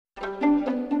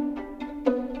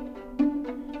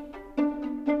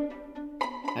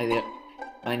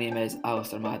My name is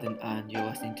Alasdair and you're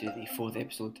listening to the 4th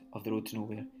episode of the Road to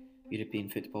Nowhere European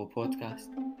Football Podcast.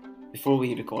 Before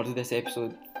we recorded this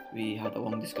episode, we had a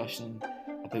long discussion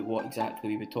about what exactly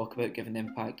we would talk about given the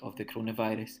impact of the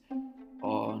coronavirus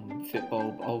on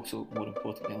football, but also more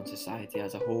importantly on society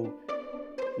as a whole.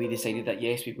 We decided that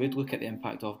yes, we would look at the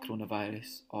impact of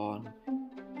coronavirus on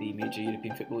the major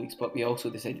European football leagues, but we also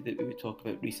decided that we would talk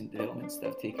about recent developments that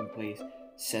have taken place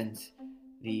since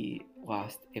the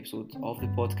last episode of the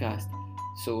podcast.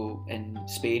 So in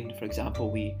Spain, for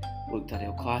example, we looked at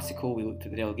El Clasico, we looked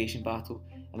at the relegation battle,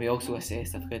 and we also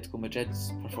assessed Atletico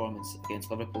Madrid's performance against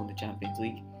Liverpool in the Champions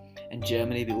League. In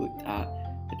Germany, we looked at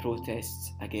the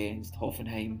protests against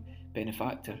Hoffenheim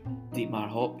benefactor Dietmar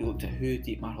Hopp. We looked at who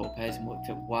Dietmar Hopp is and looked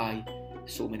at why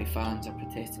so many fans are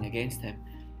protesting against him.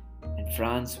 In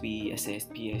France, we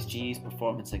assessed PSG's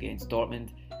performance against Dortmund,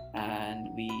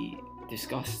 and we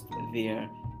discussed their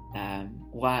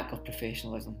lack of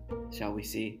professionalism, shall we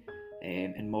say,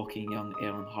 in mocking young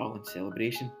Erling Haaland's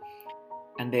celebration.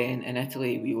 And then in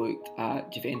Italy, we looked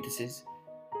at Juventus's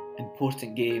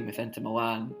important game with Inter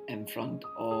Milan in front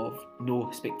of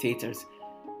no spectators,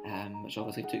 which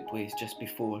obviously took place just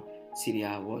before Serie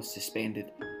A was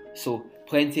suspended. So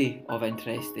plenty of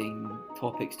interesting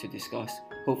topics to discuss.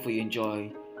 Hopefully you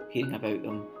enjoy hearing about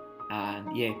them,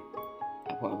 and yeah,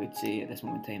 what I would say at this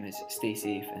moment in time is stay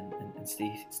safe and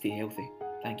stay healthy.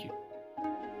 Thank you.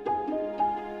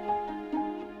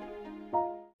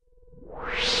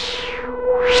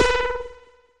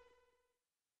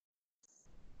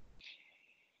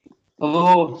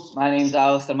 Hello, my name's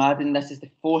Alasdair. This is the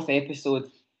 4th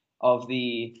episode of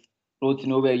the Road to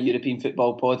Nowhere European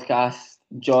Football Podcast,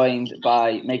 joined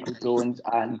by Michael Jones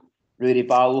and Rudy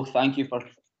Barlow. Thank you for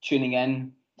tuning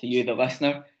in, to you, the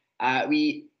listener.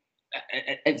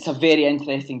 It's a very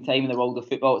interesting time in the world of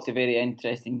football. It's a very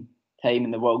interesting time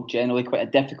in the world generally, quite a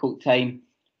difficult time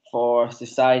for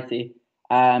society.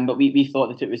 But we thought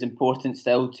that it was important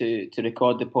still to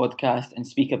record the podcast and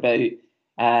speak about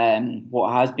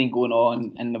what has been going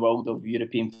on in the world of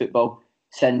European football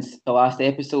since the last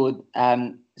episode.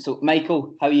 So,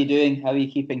 Michael, how are you doing? How are you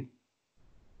keeping?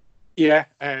 Yeah,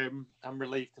 I'm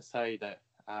relieved to say that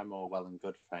I'm all well and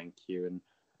good, thank you. And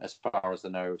as far as I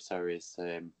know, so is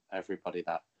everybody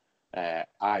that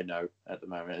I know at the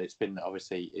moment. It's been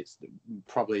obviously, it's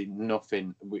probably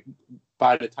nothing.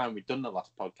 By the time we'd done the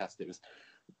last podcast, it was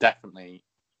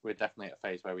we're definitely at a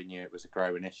phase where we knew it was a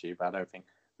growing issue, but I don't think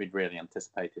we'd really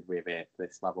anticipated we'd be at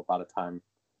this level by the time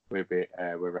we're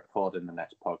recording the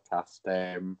next podcast.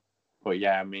 But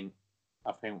yeah, I mean,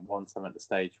 I think once I'm at the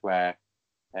stage where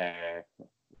I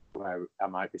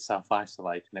might be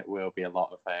self-isolating, it will be a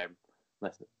lot of a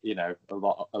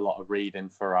lot of reading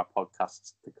for our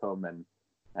podcasts to come, and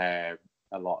a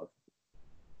lot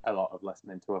of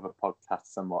listening to other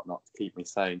podcasts and whatnot to keep me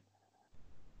sane.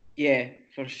 Yeah,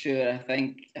 for sure. I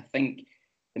think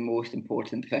the most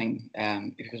important thing,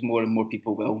 because more and more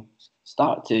people will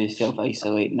start to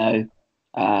self-isolate now,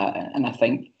 and I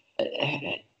think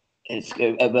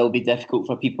it will be difficult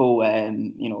for people,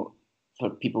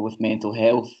 for people with mental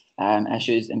health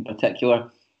issues in particular,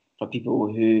 for people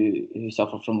who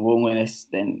suffer from loneliness,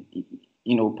 then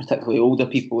particularly older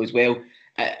people as well.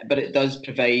 But it does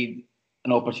provide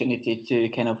an opportunity to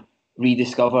kind of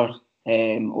rediscover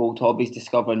old hobbies,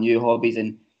 discover new hobbies,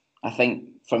 and I think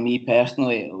for me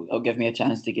personally, it'll give me a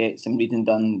chance to get some reading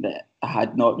done that I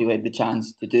had not really had the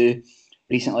chance to do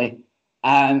recently.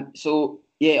 So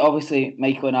yeah, obviously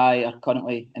Michael and I are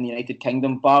currently in the United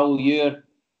Kingdom. Barlow, you're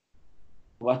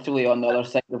literally on the other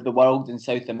side of the world in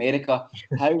South America.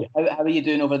 How are you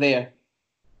doing over there?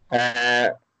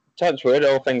 Touch wood,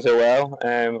 all things are well.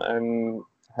 I'm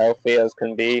healthy as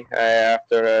can be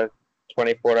after a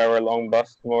 24-hour long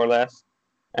bust, more or less.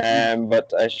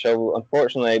 But I shall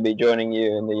unfortunately be joining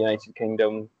you in the United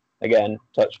Kingdom again,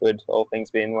 touch wood, all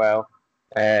things being well,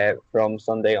 from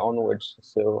Sunday onwards.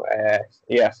 So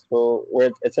yes, well,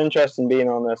 it's interesting being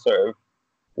on a sort of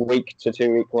week to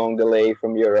 2 week long delay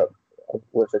from Europe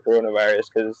with the coronavirus,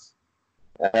 because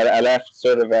I left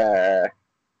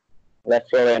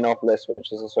Florianopolis,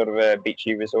 which is a sort of a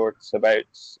beachy resort, about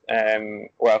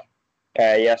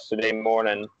yesterday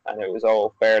morning, and it was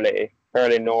all fairly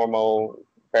normal,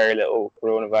 very little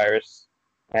coronavirus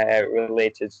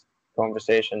related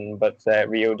conversation. But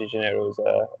Rio de Janeiro is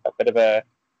a bit of a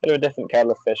different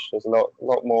kettle of fish. There's a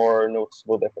lot more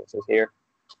noticeable differences here.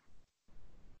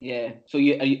 Yeah. So are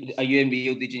you in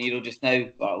Rio de Janeiro just now,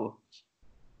 Barlow?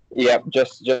 Yep,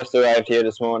 just arrived here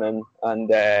this morning, and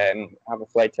have a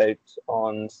flight out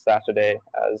on Saturday,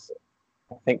 as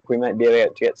I think we might be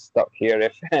able to get stuck here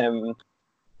if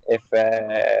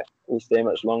we stay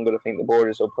much longer, I think the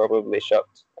borders will probably shut,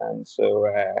 and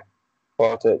so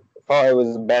thought it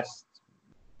was best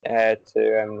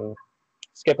to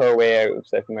skip our way out of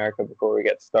South America before we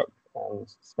get stuck and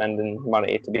spending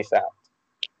money to be sat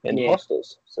in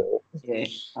hostels. So yeah,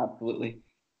 absolutely.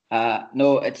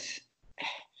 No, it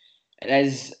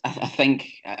is. I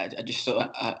think I just saw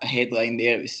a headline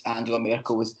there. It was Angela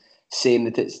Merkel was saying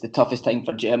that it's the toughest time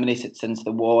for Germany since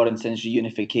the war and since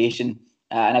reunification.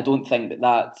 And I don't think that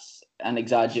that's an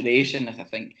exaggeration. I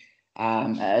think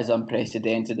it is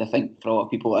unprecedented. I think for a lot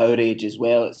of people our age as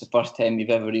well, it's the first time you've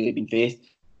ever really been faced.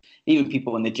 Even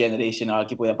people in the generation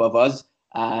arguably above us,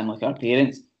 like our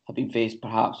parents, have been faced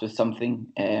perhaps with something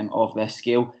of this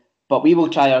scale. But we will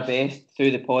try our best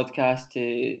through the podcast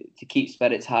to keep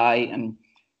spirits high and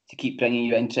to keep bringing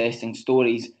you interesting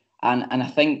stories. And I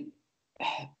think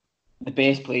the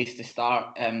best place to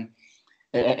start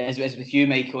is with you,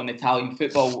 Michael, on Italian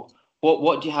football.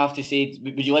 What do you have to say?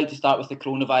 Would you like to start with the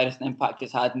coronavirus and impact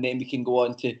it's had, and then we can go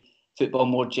on to football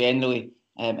more generally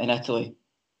in Italy?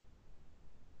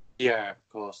 Yeah, of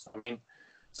course. I mean,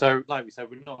 so like we said,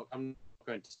 I'm not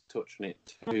going to touch on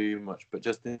it too much, but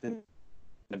just in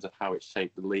terms of how it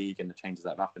shaped the league and the changes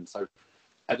that have happened. So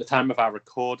at the time of our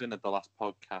recording of the last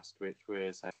podcast, which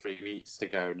was 3 weeks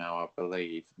ago now, I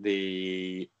believe,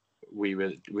 we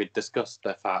discussed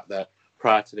the fact that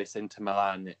prior to this Inter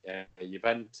Milan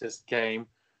Juventus game,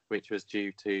 which we've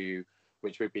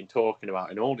been talking about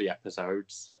in all the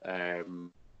episodes,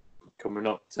 coming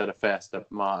up to the 1st of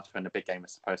March when the big game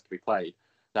is supposed to be played,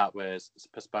 that was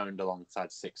postponed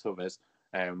alongside 6 others.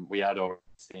 We had already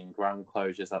seen ground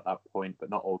closures at that point, but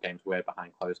not all games were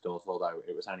behind closed doors, although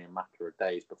it was only a matter of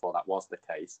days before that was the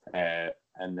case.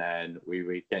 And then we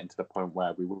were getting to the point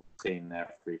where we were seeing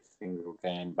every single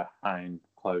game behind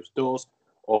closed doors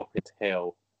up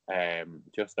until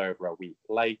just over a week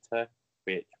later,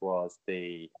 which was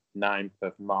the 9th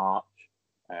of March,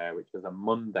 which was a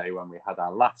Monday when we had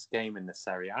our last game in the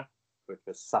Serie A, which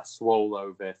was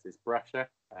Sassuolo versus Brescia.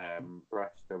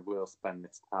 Brescia will spend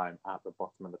this time at the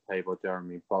bottom of the table.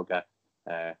 Jeremy Boga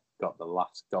got the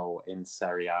last goal in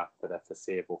Serie A for the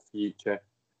foreseeable future.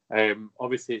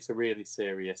 Obviously, it's a really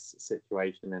serious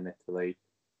situation in Italy.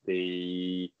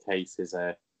 The cases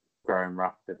are growing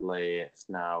rapidly. It's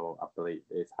now, I believe,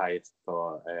 its highest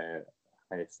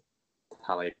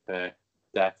tally for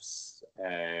deaths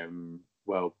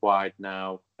worldwide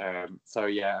now. So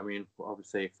yeah, I mean,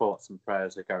 obviously thoughts and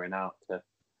prayers are going out to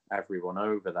everyone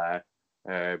over there.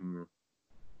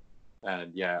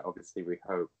 And yeah, obviously we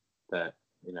hope that,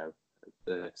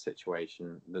 the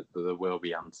situation, that there will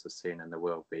be answers soon and there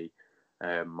will be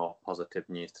more positive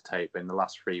news to take. But in the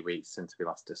last 3 weeks since we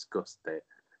last discussed it,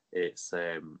 it's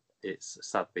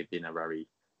sadly been a very,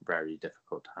 very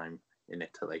difficult time in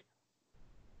Italy.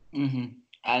 Mm-hmm.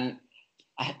 And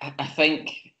I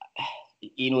think, at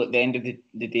the end of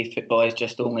the day, football is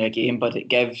just only a game, but it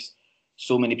gives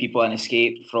so many people an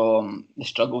escape from the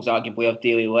struggles, arguably, of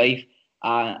daily life.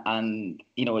 And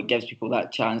it gives people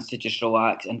that chance to just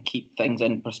relax and keep things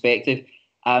in perspective.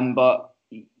 But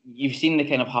you've seen the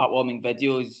kind of heartwarming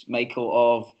videos, Michael,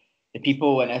 of the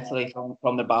people in Italy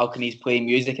from their balconies playing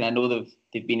music, and I know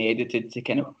they've been edited to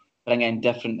kind of bring in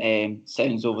different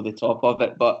sounds over the top of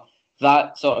it. But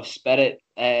that sort of spirit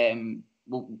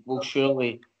will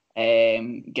surely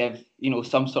give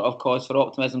some sort of cause for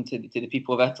optimism to the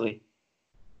people of Italy.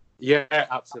 Yeah,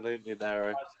 absolutely.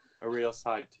 They're a real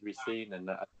sight to be seen, and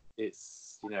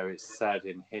it's said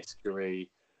in history,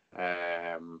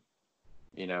 when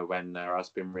there has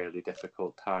been really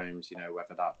difficult times,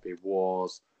 whether that be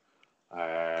wars,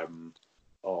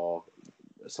 or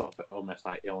sort of almost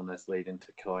like illness leading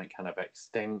to kind of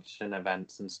extinction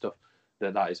events and stuff.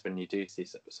 That is when you do see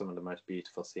some of the most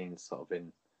beautiful scenes, sort of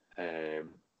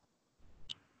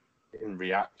in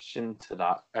reaction to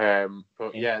that.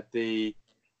 But yeah, the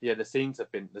scenes of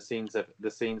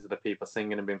the people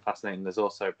singing have been fascinating. There's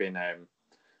also been,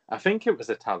 I think it was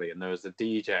Italian. There was a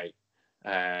DJ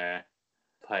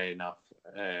playing off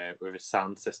with his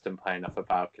sound system playing off a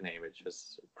balcony, which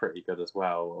was pretty good as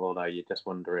well. Although you're just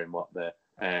wondering what the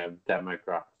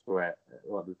demographic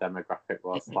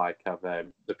was like of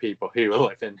the people who were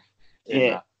living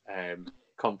in that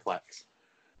complex.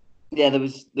 Yeah, there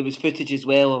was footage as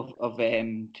well of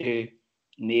two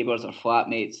neighbours or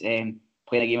flatmates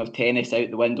playing a game of tennis out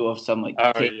the window of some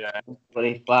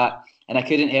flat, and I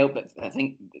couldn't help but I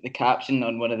think the caption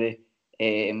on one of the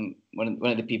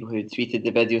people who tweeted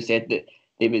the video said that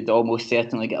they would almost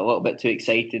certainly get a little bit too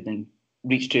excited and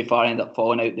reach too far and end up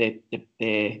falling out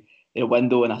the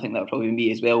window, and I think that would probably be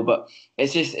me as well. But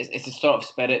it's a sort of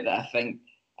spirit that I think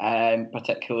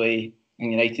particularly in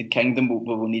the United Kingdom,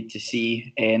 we'll need to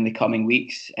see in the coming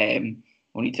weeks.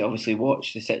 We'll need to obviously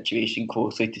watch the situation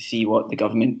closely to see what the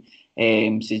government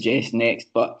suggests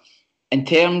next. But in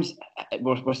terms,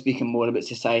 we're speaking more about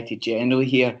society generally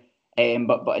here,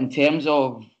 but in terms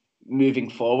of moving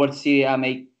forward, Serie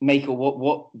A, Michael,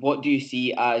 what do you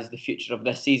see as the future of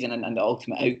this season and the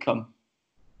ultimate outcome?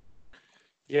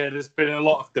 Yeah, there's been a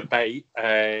lot of debate.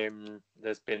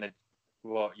 There's been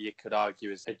what you could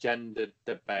argue is a gender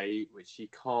debate, which you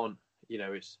can't, you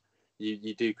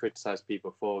do criticise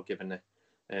people for, given the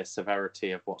severity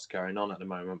of what's going on at the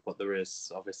moment. But there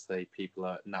is obviously people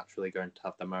are naturally going to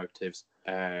have their motives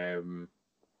to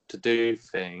do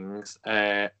things.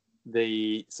 There's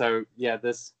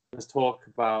talk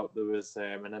about there was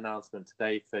an announcement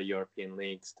today for European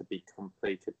leagues to be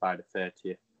completed by the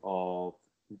 30th of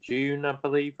June, I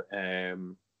believe.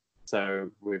 So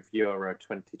with Euro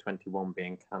 2021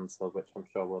 being cancelled, which I'm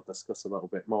sure we'll discuss a little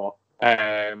bit more.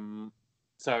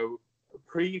 So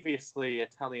previously,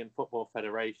 Italian Football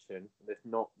Federation, if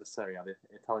not the Serie A, the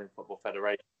Italian Football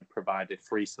Federation provided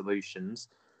three solutions.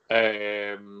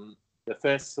 The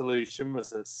first solution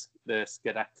was that the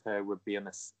Scudetto would be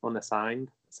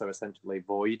unassigned, so essentially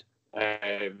void.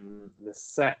 The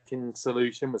second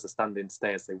solution was a standing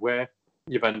stay as they were.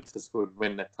 Juventus would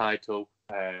win the title.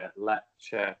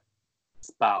 Lecce,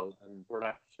 Spal and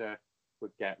Brescia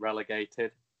would get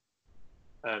relegated.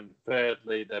 And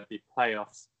thirdly, there'd be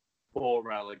playoffs for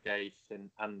relegation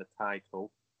and the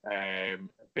title. A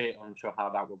bit unsure how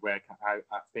that would work out.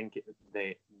 I think it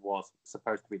was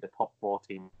supposed to be the top 4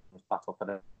 teams battle for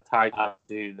the title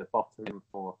to the bottom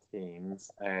 4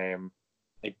 teams.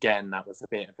 Again, that was a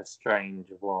bit of a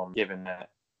strange one, given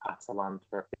that Atalanta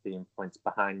are 15 points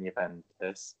behind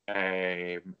Juventus,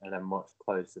 and then much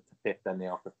closer to 5th than they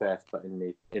are for 1st. But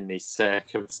in these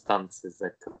circumstances,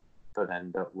 they could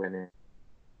end up winning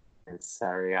in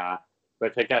Serie A,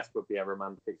 which I guess would be a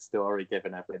romantic story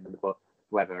given everything. But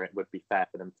whether it would be fair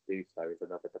for them to do so is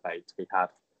another debate to be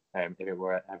had, if it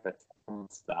were ever to come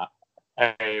to that.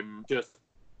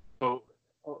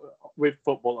 With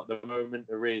football at the moment,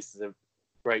 there is a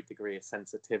great degree of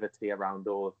sensitivity around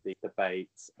all of the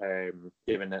debates,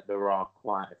 given that there are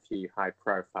quite a few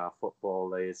high-profile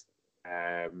footballers,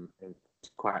 and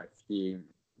quite a few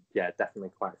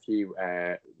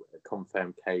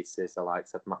confirmed cases, the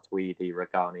likes of Matuidi,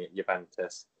 Regani at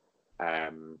Juventus,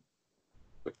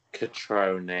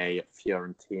 Catrone at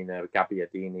Fiorentina,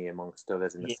 Gabbiadini amongst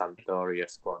others in the Sampdoria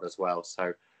squad as well.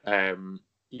 So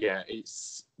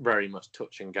it's very much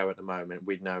touch and go at the moment.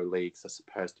 We know leagues are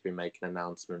supposed to be making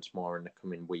announcements more in the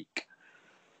coming week.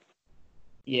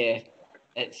 Yeah,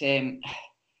 it's in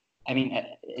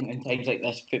times like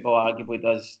this, football arguably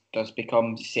does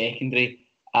become secondary.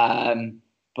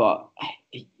 But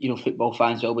football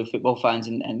fans will be football fans,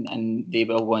 and they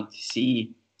will want to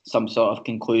see some sort of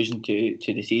conclusion to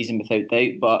the season without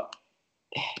doubt. But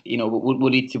we'll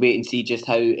need to wait and see just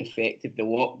how effective the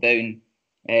lockdown,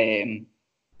 the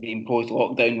imposed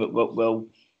lockdown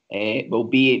will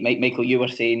be. Michael, you were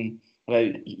saying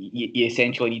about you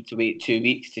essentially need to wait 2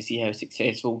 weeks to see how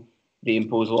successful the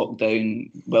imposed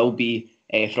lockdown will be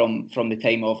from the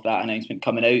time of that announcement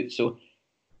coming out. So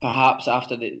perhaps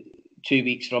after the 2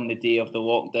 weeks from the day of the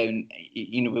lockdown,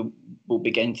 we'll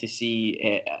begin to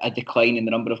see a decline in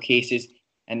the number of cases,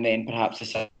 and then perhaps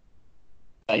society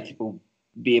will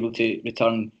be able to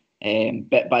return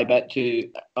bit by bit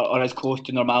to or as close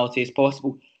to normality as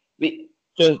possible.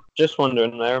 Just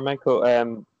wondering there, Michael,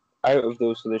 out of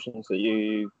those solutions that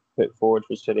you put forward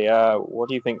for Serie A, what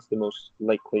do you think is the most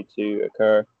likely to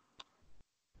occur?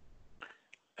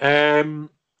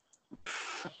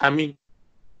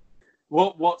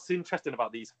 What's interesting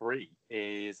about these three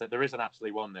is that there isn't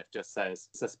actually one that just says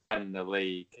suspend the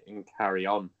league and carry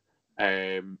on.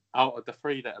 Out of the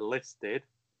three that are listed,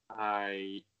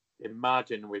 I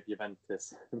imagine with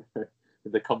Juventus,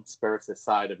 the conspiracy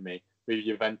side of me, with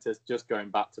Juventus just going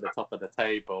back to the top of the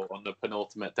table on the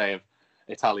penultimate day of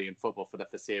Italian football for the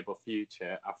foreseeable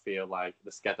future, I feel like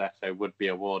the Scudetto would be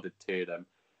awarded to them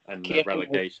and the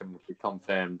relegation would be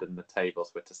confirmed and the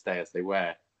tables were to stay as they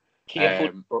were.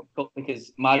 Careful,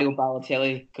 because Mario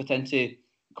Balotelli got into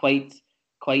quite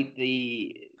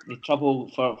the trouble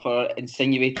for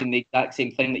insinuating the exact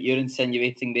same thing that you're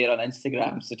insinuating there on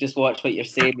Instagram. So just watch what you're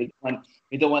saying. We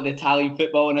don't want the Italian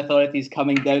footballing authorities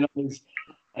coming down on us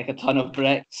like a ton of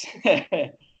bricks.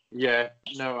 Yeah,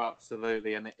 no,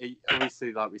 absolutely. And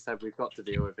obviously, like we said, we've got to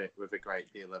deal with it with a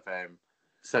great deal of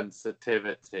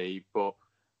sensitivity. But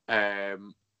I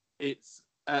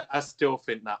still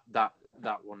think that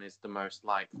one is the most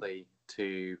likely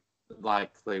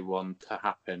one to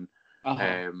happen.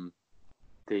 Uh-huh.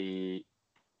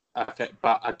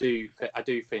 I do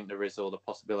think there is all the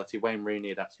possibility. Wayne Rooney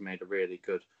had actually made a really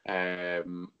good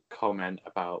comment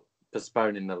about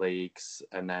postponing the leagues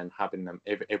and then having them,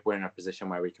 if we're in a position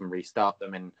where we can restart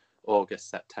them in August,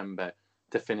 September,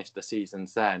 to finish the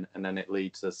seasons then, and then it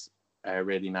leads us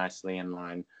really nicely in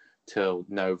line till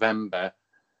November,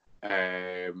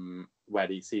 where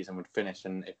the season would finish.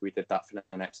 And if we did that for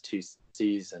the next 2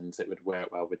 seasons, it would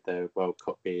work well with the World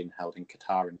Cup being held in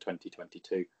Qatar in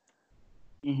 2022.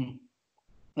 Mm-hmm.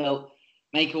 Well,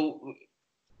 Michael,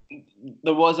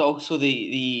 there was also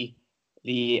the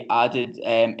added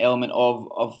element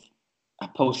of a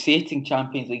pulsating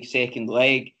Champions League second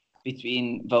leg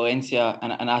between Valencia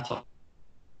and Atalanta,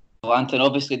 and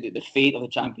obviously the fate of the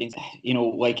champions,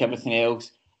 like everything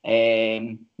else,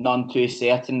 none too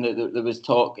certain. There was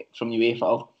talk from UEFA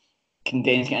of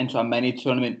condensing it into a mini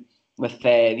tournament with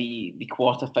the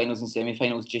quarterfinals and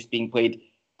semi-finals just being played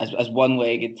as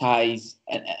one-legged ties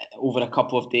over a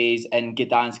couple of days in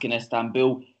Gdansk and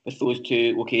Istanbul, with those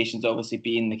two locations obviously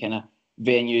being the kind of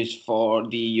venues for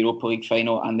the Europa League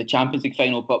final and the Champions League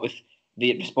final. But with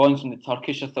the response from the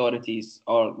Turkish authorities,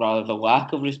 or rather the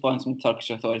lack of response from the Turkish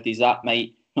authorities, that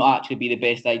might not actually be the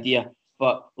best idea.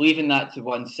 But leaving that to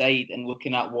one side and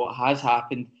looking at what has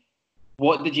happened,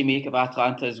 what did you make of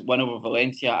Atalanta's win over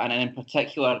Valencia, and in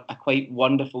particular a quite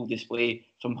wonderful display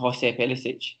from Josep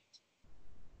Ilicic?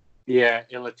 Yeah,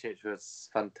 Ilicic was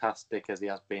fantastic, as he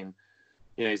has been.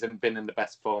 He's been in the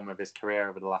best form of his career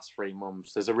over the last 3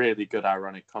 months. There's a really good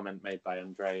ironic comment made by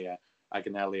Andrea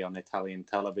Agnelli on Italian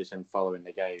television following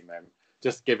the game.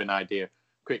 Just to give an idea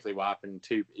quickly what happened.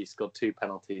 He scored 2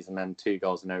 penalties and then 2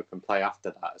 goals in open play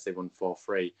after that as they won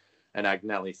 4-3. And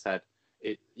Agnelli said,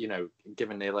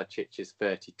 given Ilicic is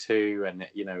 32 and,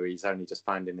 he's only just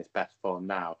finding his best form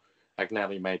now,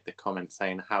 Agnelli made the comment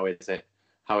saying, how is it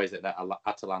that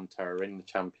Atalanta are in the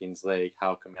Champions League?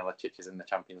 How come Ilicic is in the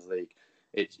Champions League?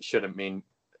 It shouldn't mean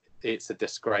it's a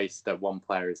disgrace that one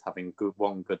player is having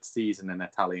one good season in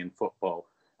Italian football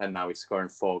and now he's scoring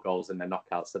 4 goals in the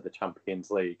knockouts of the Champions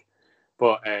League.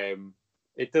 But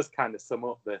it does kind of sum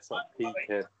up the sort of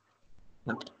peak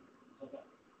of...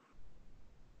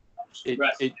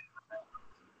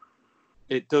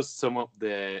 It does sum up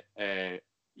the that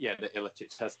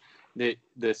Ilicic has the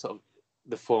sort of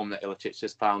the form that Ilicic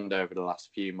has found over the last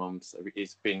few months.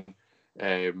 He's been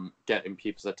getting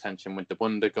people's attention with the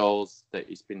wonder goals that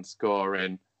he's been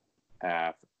scoring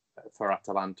for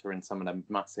Atalanta in some of the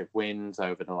massive wins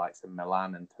over the likes of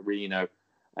Milan and Torino,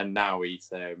 and now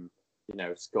he's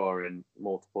scoring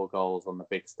multiple goals on the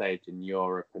big stage in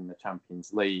Europe and the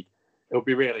Champions League. It'll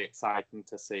be really exciting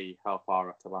to see how far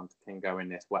Atalanta can go in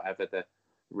this, whatever the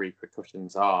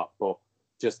repercussions are. But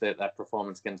just their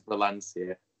performance against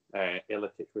Valencia,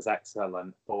 Ilicic was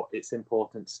excellent, but it's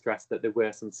important to stress that there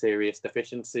were some serious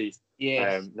deficiencies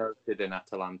noted in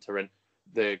Atalanta, and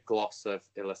the gloss of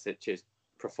Ilicic's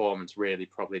performance really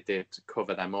probably did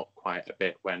cover them up quite a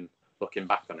bit when looking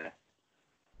back on it.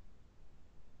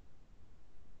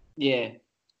 Yeah,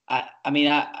 I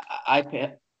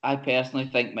personally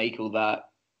think, Michael, that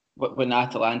when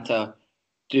Atalanta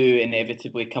do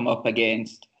inevitably come up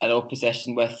against an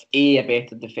opposition with a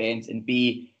better defence and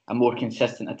B, a more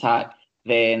consistent attack,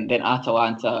 then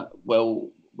Atalanta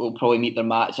will probably meet their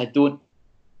match.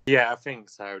 Yeah, I think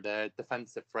so. The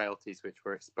defensive frailties, which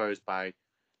were exposed by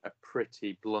a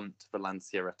pretty blunt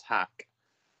Valencia attack,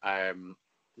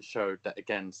 showed that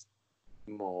against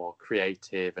more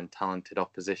creative and talented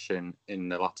opposition in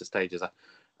the latter stages,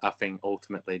 I think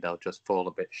ultimately they'll just fall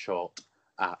a bit short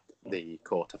at the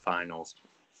quarterfinals.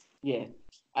 Yeah.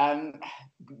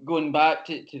 Going back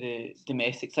to the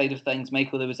domestic side of things,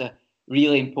 Michael, there was a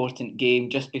really important game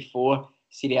just before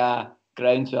Serie A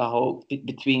ground to a halt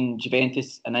between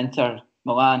Juventus and Inter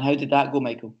Milan. How did that go,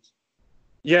 Michael?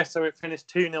 Yeah, so it finished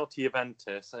 2-0 to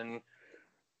Juventus, and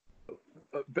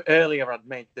earlier I'd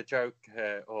made the joke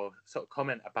or sort of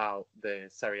comment about the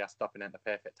Serie A stopping at the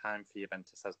perfect time for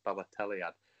Juventus, as Balotelli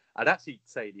had. I'd actually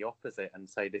say the opposite and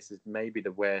say this is maybe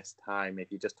the worst time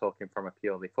if you're just talking from a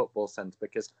purely football sense,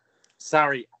 because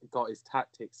Sarri got his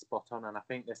tactics spot on, and I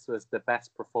think this was the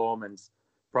best performance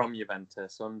from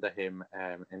Juventus under him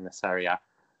in the Serie A.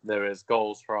 There was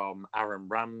goals from Aaron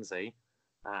Ramsey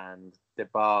and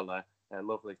Dybala, a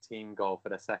lovely team goal for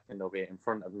the second, albeit in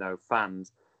front of no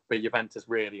fans. But Juventus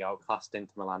really outclassed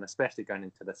Inter Milan, especially going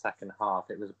into the second half.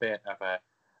 It was a bit of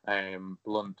a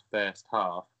blunt first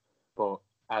half, but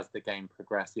as the game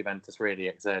progressed, Juventus really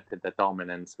exerted the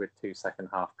dominance with 2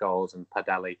 second-half goals, and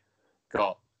Padelli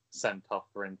got sent off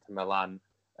for Inter Milan.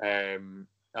 I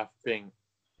think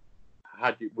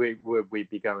would we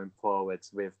be going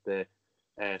forwards with the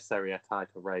Serie A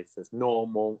title race as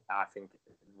normal. I think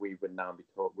we'll now be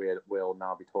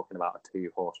talking about a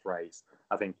 2-horse race.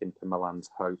 I think Inter Milan's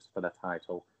hopes for the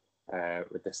title were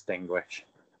extinguished,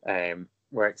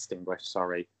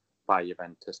 by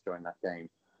Juventus during that game.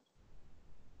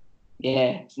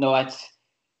 Yeah, no, it's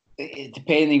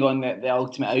depending on the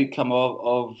ultimate outcome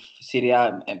of Serie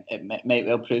A, it might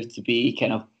well prove to be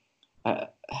kind of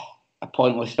a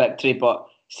pointless victory, but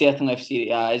certainly if Serie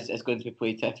A is going to be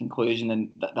played to a conclusion,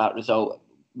 then that result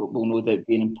will no doubt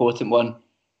be an important one.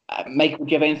 Michael,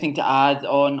 do you have anything to add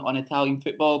on Italian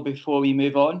football before we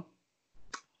move on?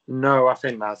 No, I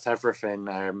think that's everything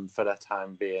for the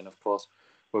time being. Of course,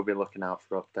 we'll be looking out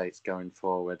for updates going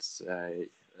forwards,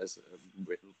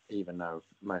 even though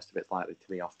most of it's likely to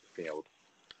be off the field.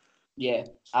 Yeah,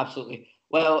 absolutely.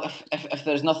 Well, if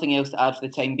there's nothing else to add for the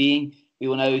time being, we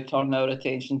will now turn our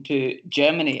attention to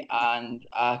Germany and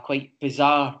a quite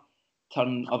bizarre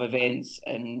turn of events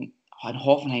in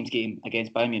Hoffenheim's game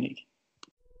against Bayern Munich.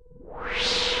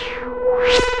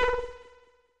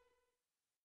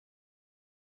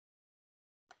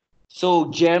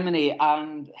 So Germany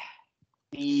and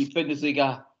the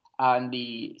Bundesliga and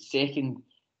the second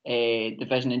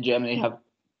division in Germany have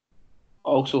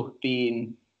also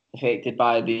been affected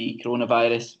by the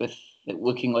coronavirus, with it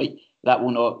looking like that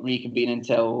will not reconvene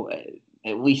until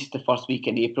at least the first week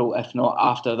in April, if not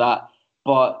after that.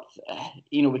 But,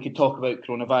 we could talk about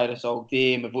coronavirus all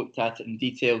day, and we've looked at it in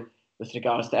detail with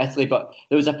regards to Italy, but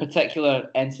there was a particular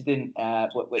incident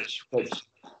which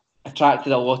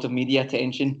attracted a lot of media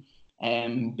attention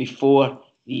before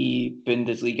the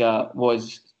Bundesliga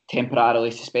was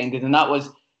temporarily suspended, and that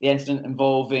was the incident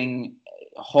involving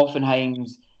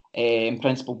Hoffenheim's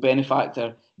principal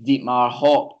benefactor, Dietmar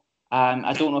Hopp.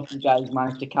 I don't know if you guys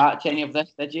managed to catch any of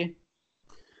this, did you?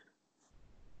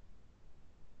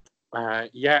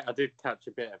 Yeah, I did catch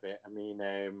a bit of it. I mean,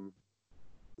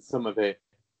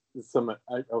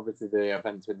 obviously the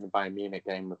events in the Bayern Munich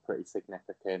game were pretty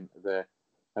significant.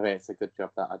 I mean, it's a good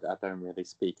job that I don't really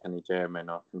speak any German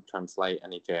or can translate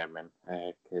any German,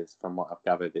 because from what I've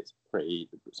gathered, it's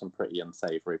some pretty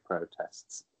unsavoury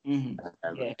protests in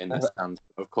the stands.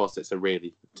 Of course, it's a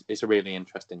really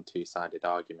interesting two-sided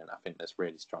argument. I think there's a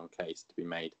really strong case to be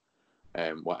made,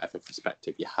 whatever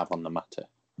perspective you have on the matter.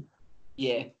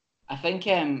 Yeah, I think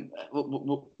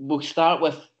we'll start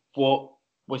with what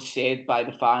was said by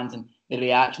the fans and the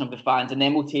reaction of the fans, and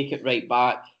then we'll take it right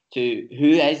back to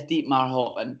who is Dietmar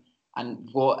Hopp and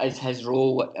what is his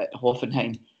role at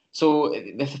Hoffenheim. So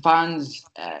the fans,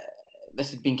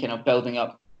 this has been kind of building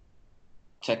up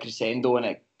to a crescendo, and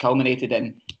it culminated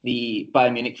in the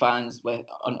Bayern Munich fans with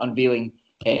unveiling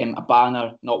a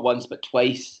banner not once but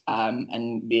twice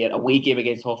in their away game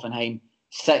against Hoffenheim,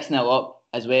 6-0 up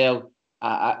as well,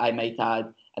 I might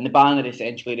add. And the banner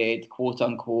essentially read, quote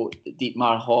unquote,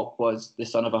 Dietmar Hopp was the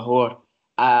son of a whore.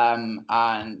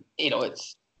 And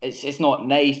it's not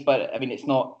nice, but I mean it's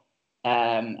not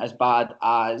as bad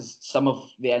as some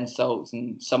of the insults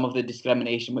and some of the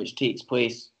discrimination which takes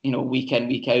place, week in,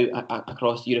 week out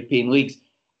across European leagues.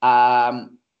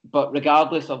 But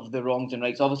regardless of the wrongs and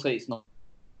rights, obviously it's not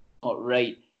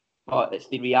right, but it's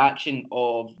the reaction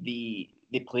of the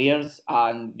players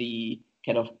and the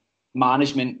kind of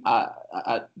management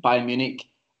at Bayern Munich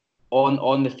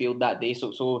on the field that day.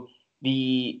 So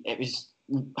it was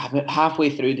halfway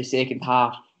through the second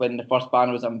half when the first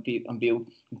banner was unveiled,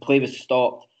 and play was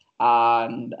stopped,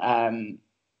 and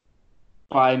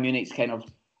Bayern Munich's kind of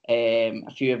a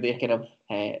few of their kind of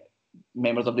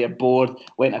members of their board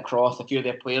went across. A few of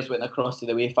their players went across to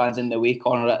the away fans in the away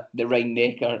corner at the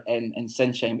Rhein-Neckar in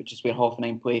Sinsheim, which is where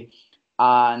Hoffenheim play,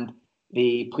 and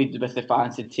they pleaded with the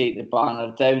fans to take the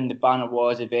banner down. The banner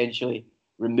was eventually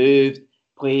removed.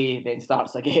 Play then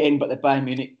starts again, but the Bayern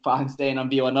Munich fans then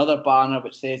unveil another banner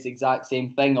which says the exact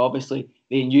same thing. Obviously,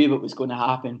 they knew what was going to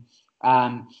happen.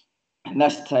 And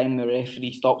this time the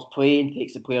referee stops playing,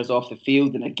 takes the players off the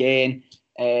field, and again,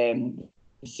 the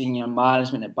senior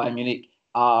management at Bayern Munich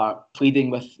are pleading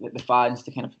with the fans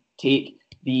to kind of take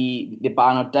the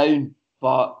banner down.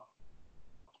 But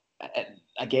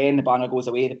again, the banner goes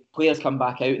away. The players come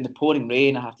back out in the pouring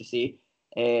rain, I have to say.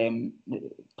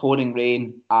 Pouring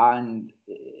rain, and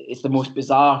it's the most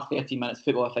bizarre 30 minutes of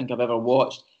football I think I've ever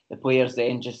watched. The players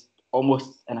then just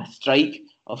almost in a strike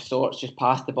of sorts just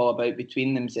passed the ball about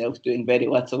between themselves, doing very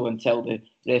little until the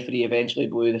referee eventually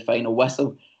blew the final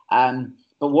whistle. But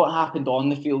what happened on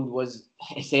the field was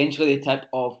essentially the tip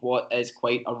of what is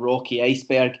quite a rocky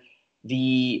iceberg.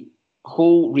 The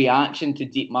whole reaction to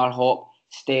Dietmar Hopp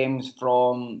stems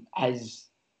from his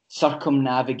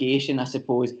circumnavigation, I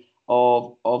suppose,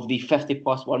 of the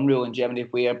 50+1 rule in Germany,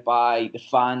 whereby the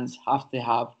fans have to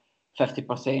have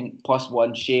 50% plus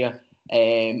one share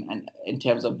and in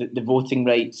terms of the voting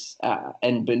rights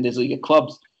in Bundesliga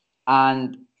clubs.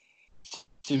 And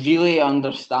to really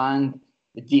understand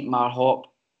the Dietmar Hopp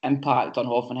impact on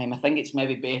Hoffenheim, I think it's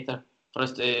maybe better for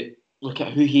us to look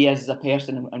at who he is as a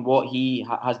person and what he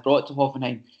has brought to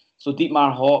Hoffenheim. So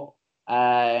Dietmar Hopp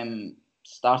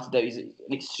started out, he's an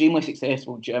extremely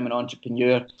successful German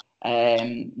entrepreneur,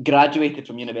 graduated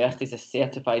from university as a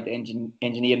certified engineer,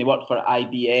 and he worked for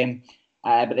IBM.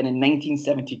 But then in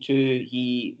 1972,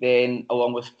 he then,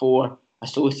 along with 4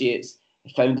 associates,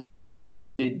 founded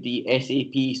the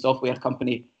SAP software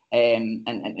company, and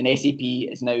SAP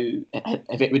is now,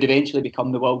 it would eventually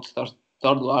become the world's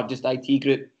third largest IT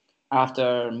group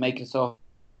after Microsoft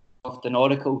and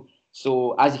Oracle.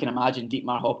 So as you can imagine,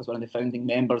 Dietmar Hopp is one of the founding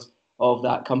members of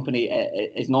that company.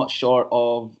 It is not short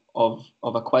of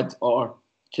a quid or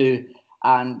two,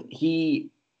 and he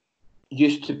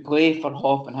used to play for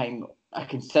Hoffenheim a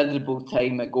considerable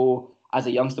time ago as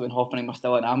a youngster when Hoffenheim were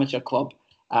still an amateur club,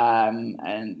 and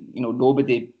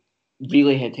nobody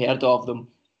really had heard of them.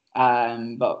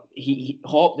 But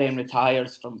Hopp then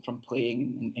retires from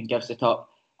playing and gives it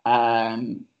up,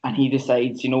 and he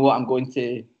decides, you know what, I'm going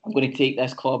to take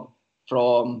this club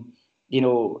from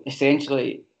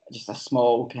essentially just a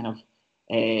small kind of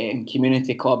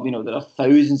community club. There are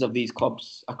thousands of these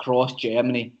clubs across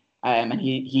Germany, and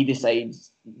he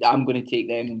decides I'm going to take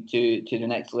them to the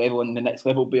next level, and the next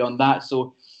level beyond that.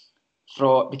 So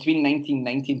between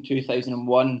 1990 and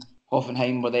 2001,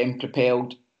 Hoffenheim were then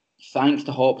propelled, thanks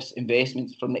to Hopp's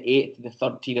investments, from the 8th to the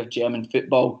 3rd tier of German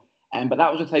football. But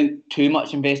that was without too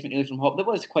much investment really from Hopp. There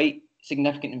was quite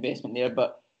significant investment there,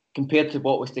 but compared to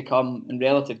what was to come in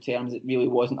relative terms, it really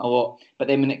wasn't a lot. But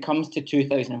then when it comes to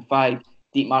 2005,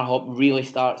 Dietmar Hopp really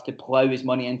starts to plough his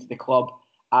money into the club.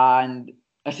 And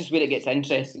this is where it gets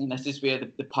interesting, and this is where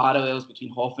the parallels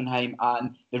between Hoffenheim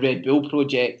and the Red Bull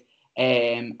project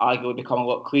arguably become a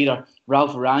lot clearer.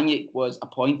 Ralf Rangnick was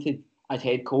appointed as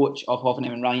head coach of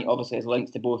Hoffenheim, and Rangnick obviously has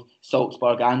links to both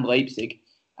Salzburg and Leipzig.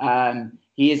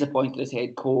 He is appointed as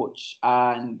head coach,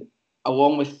 and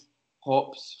along with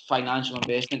Hopp's financial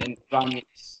investment and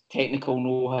Rangnick's technical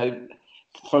know-how,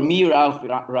 for me, Ralf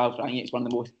Rangnick is one of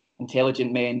the most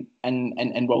intelligent men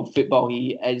in world football.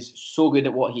 He is so good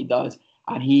at what he does,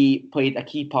 and he played a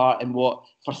key part in what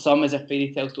for some is a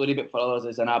fairy tale story, but for others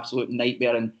is an absolute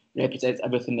nightmare and represents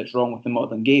everything that's wrong with the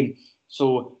modern game.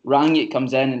 So Rangnick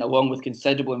comes in, and along with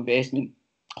considerable investment,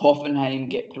 Hoffenheim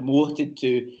get promoted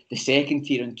to the 2nd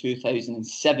tier in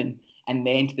 2007, and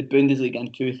then to the Bundesliga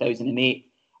in 2008.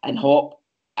 And Hopp,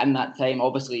 in that time,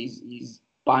 obviously he's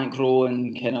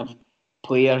bankrolling kind of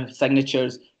player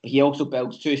signatures, but he also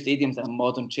builds 2 stadiums and a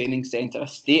modern training centre, a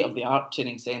state-of-the-art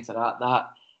training centre at that.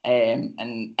 And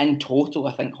in total,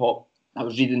 I think Hopp, I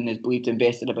was reading, is believed to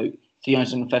invested about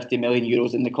 €350 million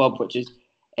in the club, which is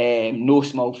no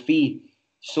small fee.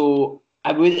 So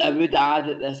I would add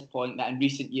at this point that in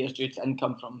recent years, due to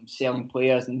income from selling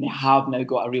players, and they have now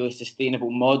got a really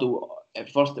sustainable model.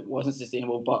 At first, it wasn't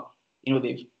sustainable, but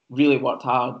they've really worked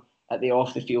hard at the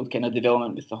off-the-field kind of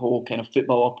development with the whole kind of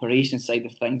football operations side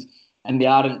of things, and they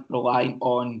aren't relying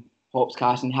on Hopp's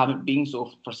cash, and haven't been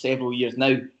so for several years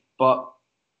now. But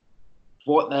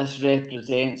what this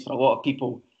represents for a lot of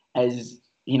people is,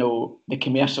 the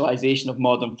commercialisation of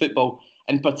modern football,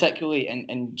 and particularly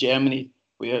in Germany,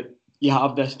 where you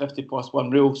have this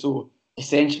 50+1 rule. So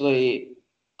essentially,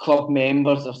 club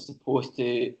members are supposed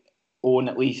to own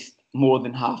at least more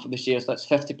than half of the shares. That's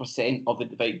 50% of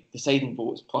the deciding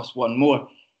votes plus one more.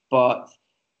 But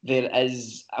there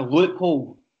is a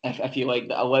loophole, if you like,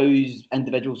 that allows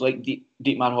individuals like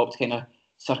Dietmar Hopp to kind of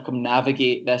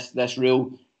circumnavigate this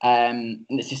rule. And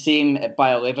it's the same at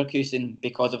Bayer Leverkusen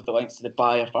because of the links to the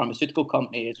Bayer pharmaceutical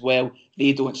company as well.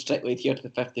 They don't strictly adhere to the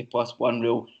 50+1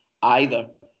 rule either.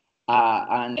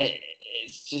 And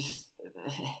it's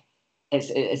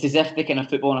as if the kind of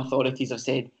footballing authorities have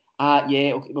said,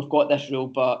 yeah, okay, we've got this rule,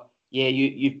 but yeah,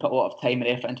 you've put a lot of time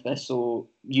and effort into this, so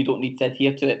you don't need to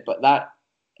adhere to it. But that,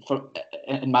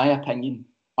 in my opinion,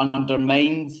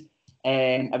 undermines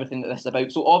everything that this is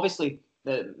about. So obviously,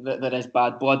 there is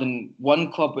bad blood, and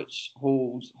one club which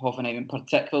holds Hoffenheim in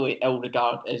particularly ill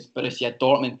regard is Borussia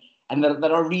Dortmund, and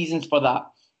there are reasons for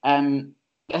that.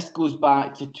 This goes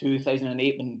back to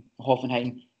 2008 when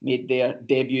Hoffenheim made their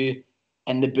debut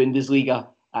in the Bundesliga.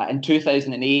 In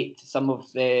 2008, some of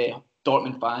the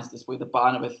Dortmund fans displayed a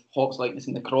banner with Hopp's likeness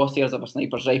in the crosshairs of a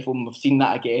sniper's rifle, and we've seen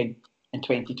that again in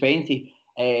 2020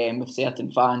 with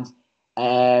certain fans.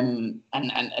 And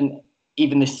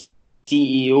even the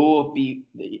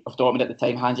CEO of Dortmund at the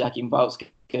time, Hans-Joachim Watzke,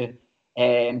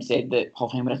 said that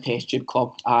Hoffenheim were a test tube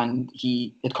club, and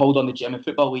he had called on the German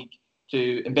Football League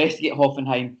to investigate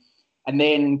Hoffenheim. And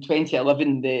then in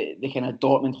 2011, the kind of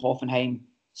Dortmund-Hoffenheim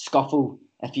scuffle,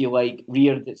 if you like,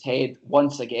 reared its head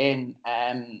once again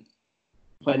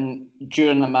when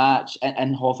during the match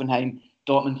in Hoffenheim,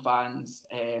 Dortmund fans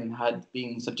had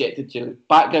been subjected to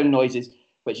background noises,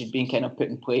 which had been kind of put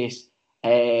in place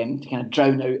to kind of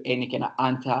drown out any kind of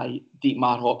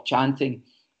anti-Dietmar Hopp chanting.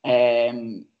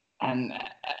 And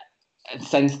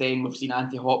since then, we've seen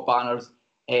anti-Hopp banners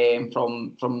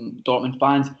from Dortmund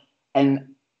fans.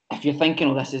 And if you're thinking,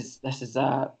 "Oh, this is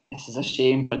a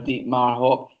shame for Dietmar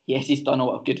Hopp," yes, he's done a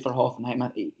lot of good for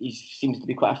Hoffenheim. He seems to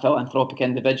be quite a philanthropic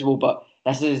individual, but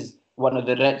this is one of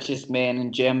the richest men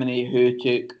in Germany who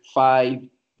took 5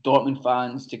 Dortmund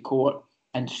fans to court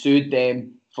and sued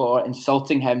them for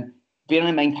insulting him. Bearing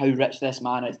in mind how rich this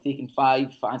man is, taking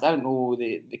 5 fans, I don't know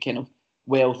the kind of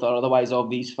wealth or otherwise of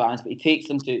these fans, but he takes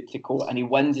them to court and he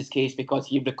wins his case because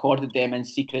he recorded them in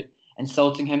secret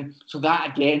insulting him. So that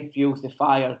again fuels the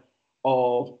fire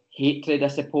of hatred, I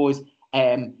suppose.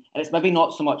 And it's maybe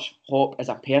not so much Hopp as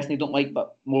a person I don't like,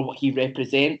 but more what he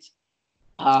represents.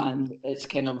 And it's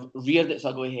kind of reared its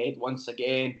ugly head once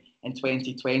again in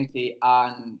 2020,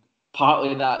 and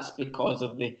partly that's because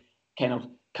of the kind of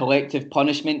collective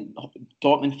punishment.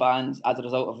 Dortmund fans, as a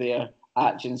result of their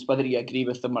actions, whether you agree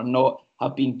with them or not,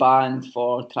 have been banned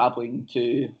for travelling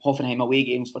to Hoffenheim away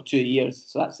games for 2 years.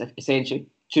 So that's essentially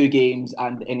 2 games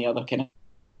and any other kind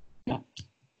of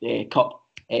cup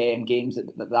games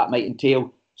that might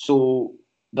entail. So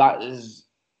that is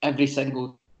every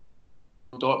single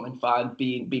Dortmund fan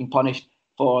being punished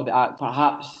for the act.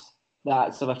 Perhaps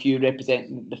that's of a few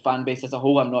representing the fan base as a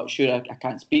whole. I'm not sure. I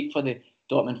can't speak for the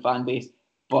Dortmund fan base,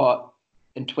 but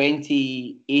in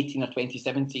 2018 or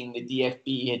 2017, the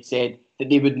DFB had said that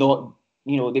they would not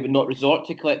resort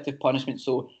to collective punishment.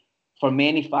 So for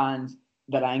many fans,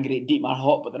 they're angry at Dietmar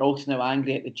Hopp, but they're also now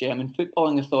angry at the German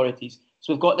footballing authorities.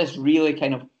 So we've got this really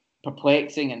kind of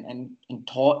perplexing and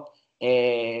taut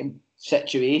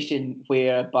situation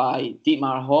whereby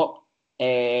Dietmar Hopp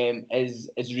is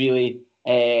really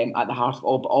at the heart of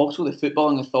all, but also the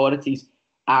footballing authorities.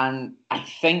 And I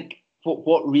think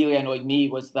what really annoyed me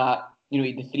was that the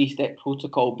 3-step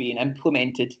protocol being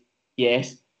implemented,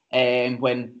 yes,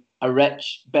 when a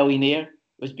rich billionaire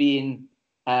was being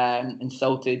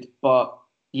insulted, but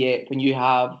yet when you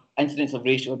have incidents of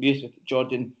racial abuse with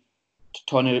Jordan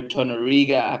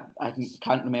Torunariga, I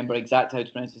can't remember exactly how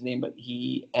to pronounce his name, but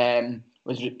he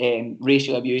was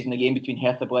racially abused in the game between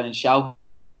Hertha Berlin and Schalke,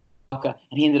 and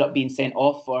he ended up being sent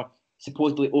off for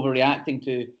supposedly overreacting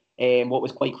to what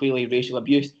was quite clearly racial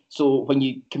abuse. So when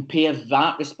you compare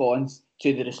that response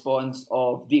to the response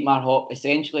of Dietmar Hopp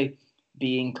essentially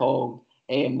being called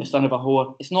the son of a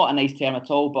whore, it's not a nice term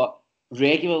at all, but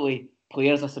regularly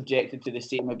players are subjected to the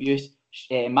same abuse.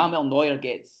 Manuel Neuer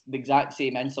gets the exact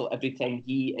same insult every time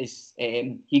he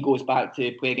goes back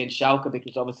to play against Schalke,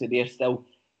 because obviously they're still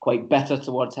quite bitter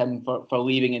towards him for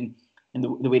leaving in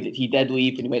the way that he did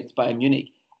leave when he went to Bayern Munich.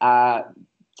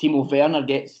 Timo Werner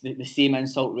gets the same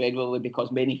insult regularly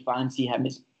because many fans see him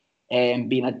as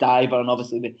being a diver, and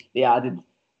obviously the added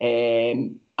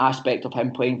aspect of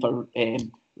him playing for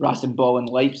Rasenball and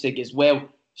Leipzig as well.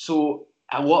 So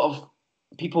a lot of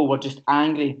people were just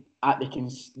angry at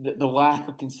the lack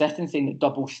of consistency and the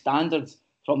double standards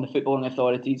from the footballing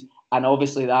authorities, and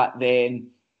obviously that then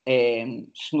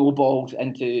snowballed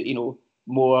into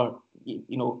more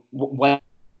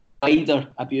wider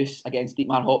abuse against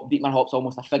Dietmar Hopp. Dietmar Hopp's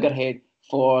almost a figurehead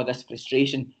for this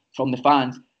frustration from the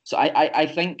fans. So I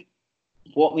think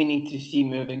what we need to see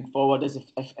moving forward is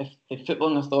if the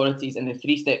footballing authorities and the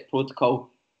 3-step protocol,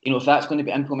 if that's going to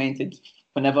be implemented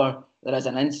whenever there is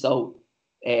an insult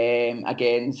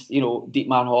against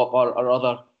Dietmar Hopp or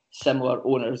other similar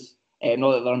owners,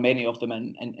 not that there are many of them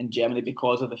in Germany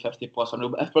because of the 50+ rule,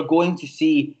 but if we're going to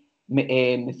see the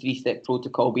 3-step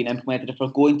protocol being implemented, if we're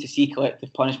going to see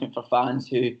collective punishment for fans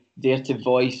who dare to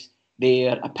voice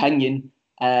their opinion,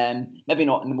 maybe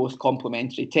not in the most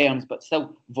complimentary terms, but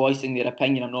still voicing their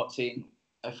opinion. I'm not saying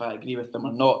if I agree with them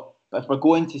or not, but if we're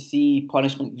going to see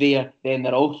punishment there, then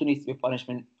there also needs to be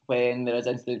punishment when there is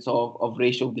incidents of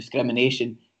racial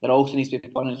discrimination. There also needs to be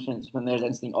punishments when there's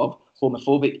incidents of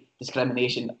homophobic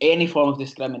discrimination. Any form of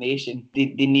discrimination, they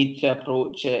need to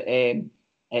approach it in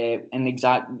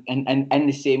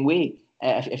the same way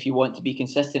if you want to be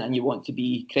consistent and you want to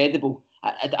be credible.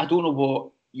 I don't know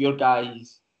what you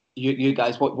guys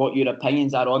what your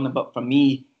opinions are on them, but for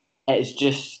me it is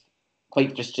just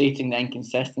quite frustrating, the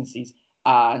inconsistencies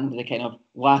and the kind of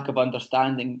lack of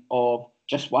understanding of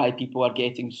just why people are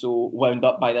getting so wound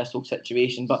up by this whole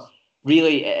situation. But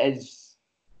really, it is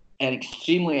an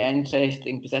extremely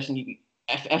interesting position.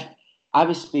 If I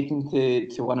was speaking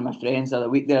to one of my friends the other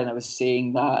week there, and I was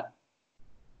saying that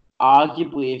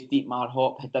arguably if Dietmar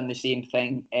Hopp had done the same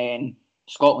thing in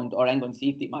Scotland or England, see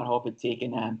if Dietmar Hopp had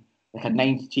taken like a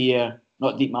ninth tier,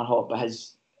 not Dietmar Hopp, but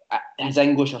his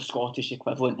English or Scottish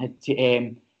equivalent had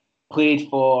played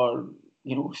for,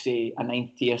 say a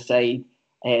ninth tier side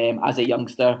as a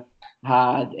youngster,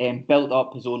 had built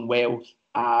up his own wealth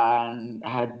and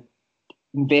had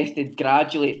invested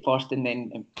gradually at first and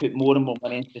then put more and more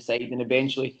money into the side and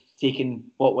eventually taken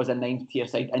what was a ninth tier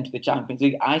side into the Champions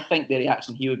League, I think the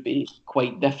reaction here would be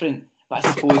quite different. But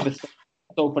I suppose with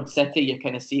Salford City, you're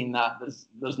kind of seeing that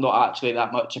there's not actually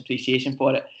that much appreciation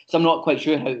for it. So I'm not quite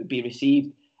sure how it would be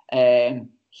received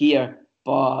here.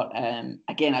 But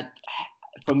again,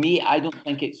 for me, I don't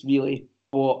think it's really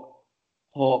what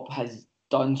Hopp has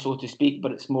done, so to speak,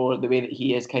 but it's more the way that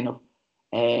he is kind of,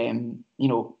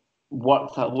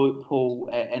 worked a loophole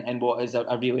in what is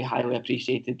a really highly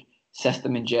appreciated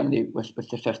system in Germany with the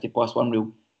 50+1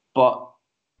 rule. But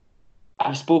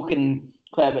I've spoken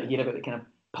quite a bit here about the kind of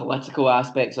political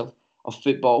aspects of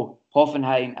football.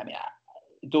 Hoffenheim, I mean,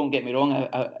 don't get me wrong,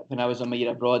 when I was on my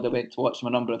year abroad, I went to watch them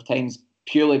a number of times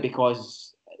purely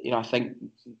because, I think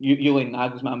Julian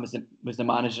Nagelsmann was the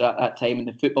manager at that time, and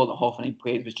the football that Hoffenheim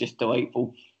played was just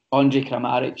delightful. Andre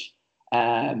Kramaric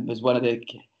was one of the...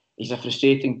 He's a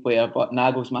frustrating player, but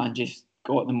Nagelsmann just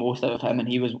got the most out of him, and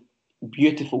he was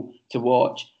beautiful to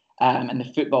watch. And the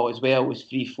football as well was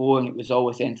free-flowing. It was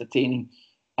always entertaining.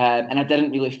 And I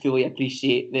didn't really fully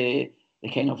appreciate the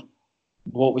kind of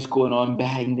what was going on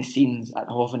behind the scenes at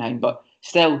Hoffenheim. But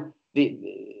still, they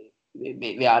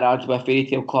are arguably a fairy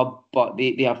tale club, but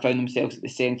they have found themselves at the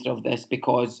centre of this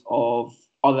because of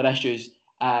other issues.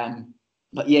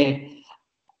 But yeah,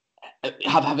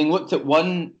 having looked at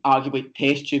one arguably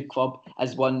test tube club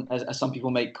as some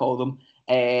people might call them,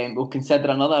 we'll consider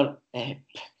another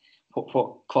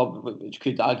what club which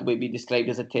could arguably be described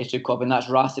as a test tube club, and that's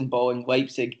Rasenball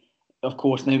Leipzig, of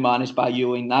course now managed by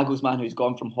Julian Nagelsmann, who's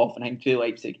gone from Hoffenheim to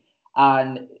Leipzig,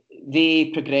 and they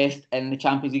progressed in the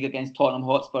Champions League against Tottenham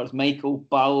Hotspurs. Michael,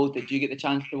 Barlow, did you get the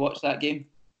chance to watch that game?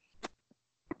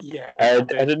 Yeah, I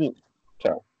didn't.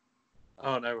 Sorry.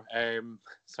 Oh no,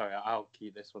 sorry, I'll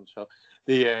keep this one short.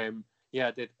 I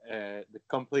did. The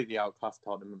completely outclassed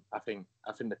Tottenham. I think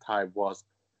the tie was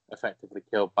effectively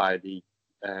killed by the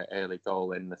early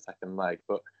goal in the second leg.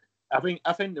 But I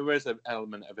think there is an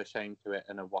element of a shame to it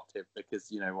and a what if,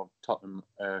 because Tottenham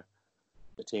are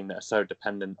a team that are so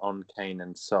dependent on Kane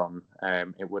and Son.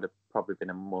 It would have probably been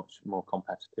a much more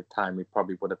competitive time. We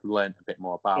probably would have learned a bit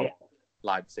more about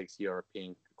Leipzig's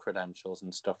European credentials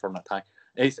and stuff from that time.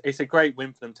 It's a great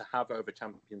win for them to have over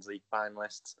Champions League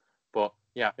finalists, but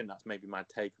yeah, I think that's maybe my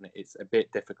take on it. It's a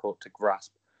bit difficult to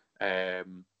grasp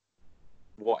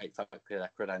what exactly their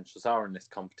credentials are in this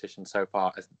competition so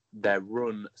far, as their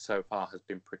run so far has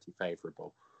been pretty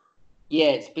favourable.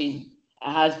 Yeah, it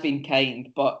has been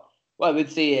kind, but what I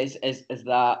would say is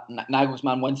that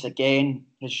Nagelsmann once again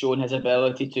has shown his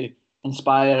ability to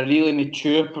inspire a really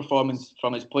mature performance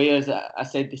from his players. I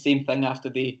said the same thing after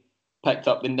they picked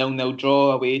up the 0-0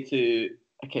 draw away to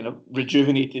a kind of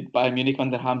rejuvenated Bayern Munich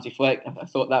under Hansi Flick. I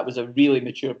thought that was a really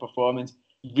mature performance,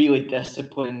 really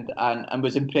disciplined, and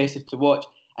was impressive to watch.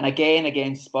 And again,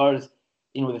 against Spurs,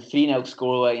 the 3-0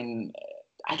 scoreline,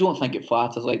 I don't think it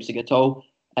flatters Leipzig at all.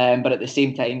 But at the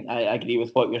same time, I agree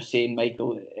with what you're saying,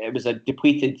 Michael. It was a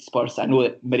depleted Spurs. I know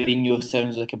that Mourinho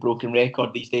sounds like a broken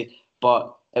record these days,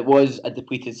 but it was a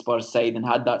depleted Spurs side, and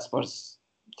had that Spurs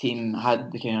team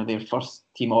had their first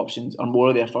team options or more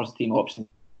of their first team options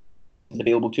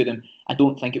available to them, I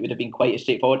don't think it would have been quite as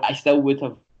straightforward. I still would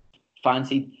have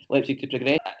fancied Leipzig to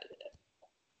progress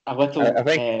a little. I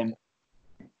think.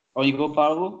 On you go,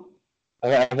 Barlow.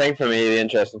 I think for me the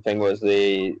interesting thing was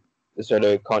the sort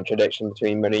of contradiction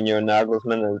between Mourinho and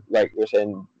Nagelsmann, and like you're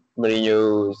saying,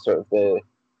 Mourinho was sort of the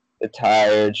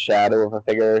tired shadow of a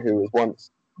figure who was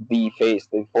once the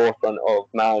forefront of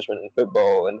management in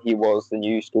football, and he was the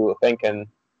new school of thinking.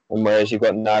 And whereas you've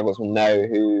got Nagelsmann now,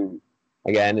 who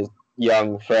again is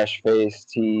young, fresh-faced,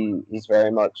 he's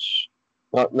very much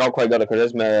not quite got the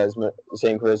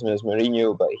same charisma as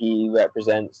Mourinho, but he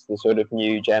represents the sort of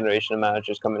new generation of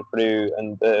managers coming through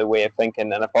and the way of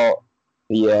thinking. And I thought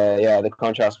the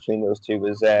contrast between those two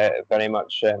was very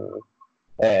much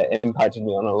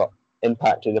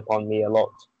impacted upon me a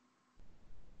lot.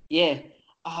 Yeah.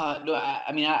 No,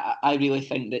 I really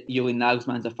think that Julian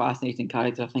Nagelsmann's a fascinating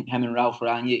character. I think him and Ralf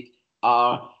Rangnick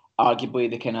are arguably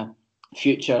the kind of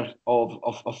future of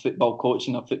football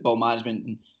coaching, of football management,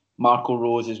 and Marco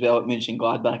Rose as well at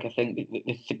Mönchengladbach. I think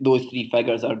those three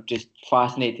figures are just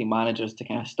fascinating managers to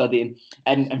kind of study.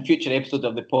 And in future episodes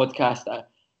of the podcast,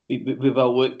 we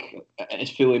will look,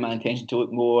 it's fully my intention to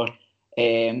look more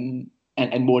in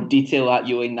more detail at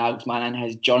Julian Nagelsmann and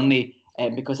his journey,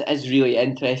 because it is really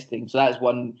interesting. So that's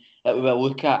one that we will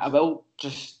look at. I will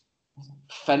just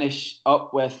finish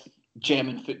up with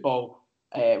German football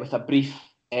with a brief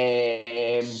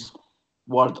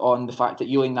word on the fact that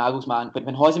Julian Nagelsmann,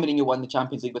 when Jose Mourinho won the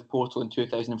Champions League with Porto in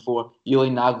 2004,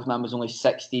 Julian Nagelsmann was only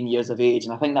 16 years of age,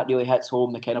 and I think that really hits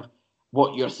home the kind of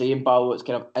what you're saying, Barlow. It's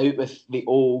kind of out with the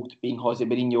old being Jose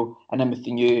Mourinho and in with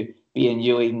the new being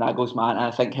Julian Nagelsmann, and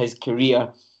I think his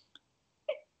career,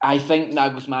 I think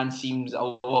Nagelsmann seems a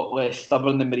lot less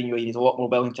stubborn than Mourinho. He's a lot more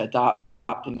willing to adapt.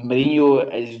 And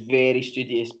Mourinho is very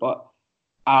studious, but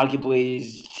arguably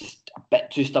is just a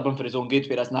bit too stubborn for his own good,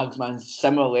 whereas Nagelsmann's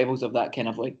similar levels of that kind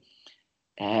of like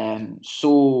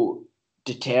so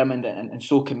determined and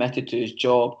so committed to his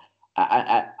job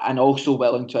and also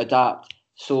willing to adapt.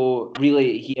 So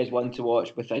really, he is one to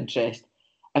watch with interest.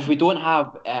 If we don't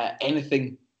have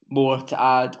anything more to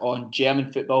add on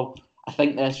German football, I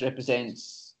think this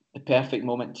represents the perfect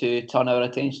moment to turn our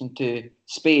attention to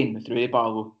Spain with Rudy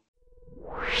Barlow.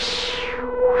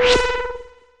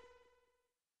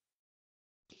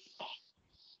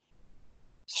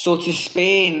 So to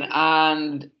Spain,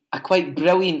 and a quite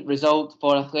brilliant result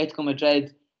for Atletico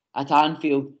Madrid at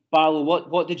Anfield. Barlow,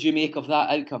 what did you make of that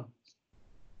outcome?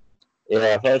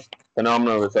 Yeah, first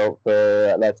phenomenal result for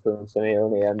Atletico and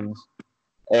Simeone, and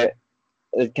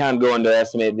it can't go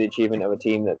underestimate the achievement of a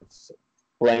team that's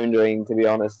floundering, to be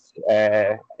honest,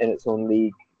 in its own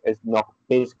league. Is not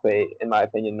basically, in my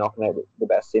opinion, knocking out the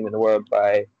best team in the world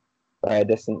by a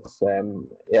distance.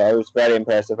 Yeah, it was very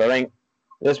impressive. I think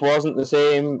this wasn't the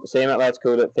same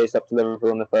Atletico that faced up to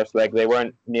Liverpool in the first leg. They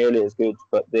weren't nearly as good,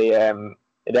 but they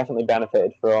definitely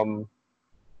benefited from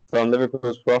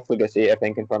Liverpool's profligacy, I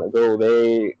think, in front of goal.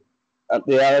 The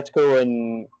Atletico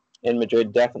in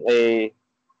Madrid definitely,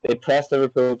 they pressed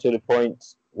Liverpool to the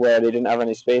point where they didn't have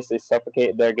any space. They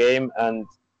suffocated their game, and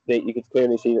you could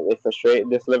clearly see that they frustrated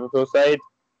this Liverpool side.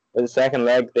 For the second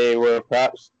leg, they were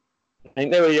perhaps, I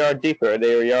think they were a yard deeper.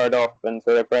 They were a yard off, and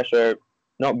so their pressure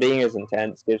not being as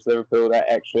intense gives Liverpool that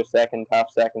extra half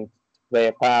second to play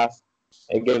a pass.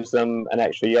 It gives them an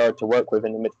extra yard to work with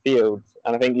in the midfield.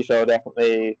 And I think you saw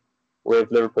definitely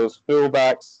with Liverpool's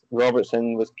fullbacks,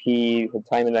 Robertson was key. The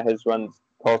timing of his runs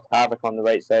caused havoc on the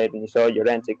right side, and you saw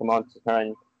Llorente come on to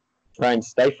try and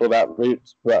stifle that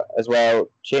route. But as well,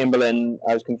 Chamberlain,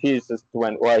 I was confused as to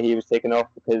why he was taken off,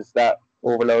 because that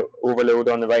overload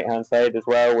on the right hand side as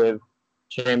well with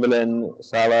Chamberlain,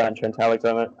 Salah, and Trent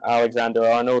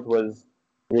Alexander-Arnold was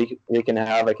wreaking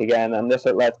havoc again. And this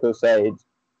Atletico side,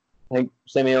 I think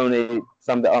Simeone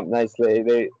summed it up nicely.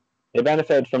 They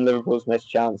benefited from Liverpool's missed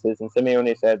chances, and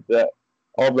Simeone said that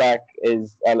Oblak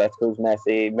is Atletico's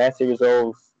Messi. Messi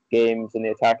resolves games in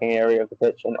the attacking area of the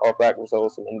pitch, and Oblak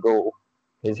resolves them in goal,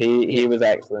 because he was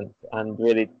excellent and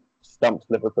really stumped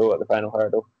Liverpool at the final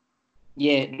hurdle.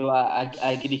 Yeah, no, I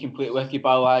agree completely with you,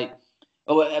 Barlow.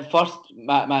 At first,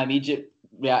 my immediate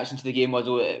reaction to the game was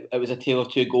it was a tale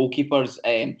of two goalkeepers,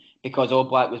 because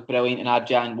Oblak was brilliant and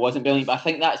Adrian wasn't brilliant. But I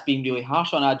think that's being really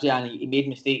harsh on Adrian. He made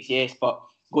mistakes, yes, but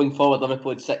going forward,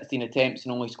 Liverpool had 16 attempts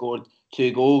and only scored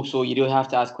 2 goals. So you really have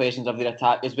to ask questions of their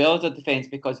attack as well as their defence,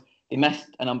 because they missed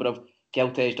a number of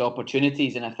gilt-edged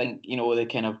opportunities. And I think,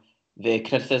 the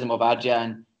criticism of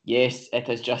Adrian, yes, it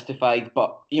is justified,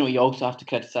 but you also have to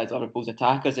criticise Liverpool's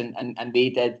attackers, and they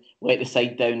did let the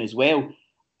side down as well.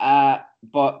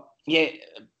 But Jan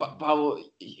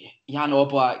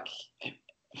Oblak,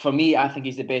 for me, I think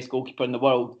he's the best goalkeeper in the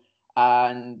world,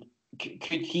 and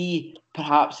could he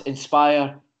perhaps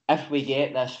inspire, if we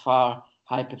get this far,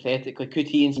 hypothetically, could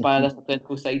he inspire this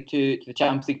Atletico side to the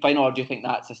Champions League final, or do you think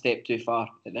that's a step too far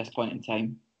at this point in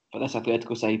time for this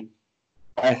Atletico side?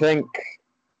 I think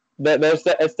that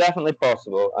it's definitely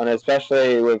possible, and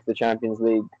especially with the Champions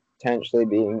League potentially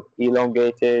being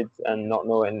elongated and not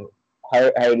knowing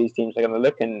how these teams are going to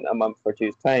look in a month or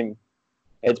two's time,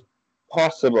 it's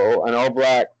possible. And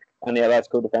Oblak and the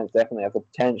Atletico defence definitely have the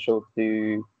potential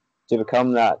to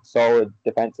become that solid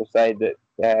defensive side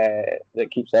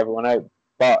that keeps everyone out.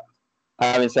 But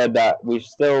having said that, we've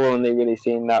still only really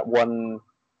seen that one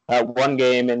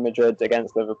game in Madrid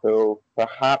against Liverpool,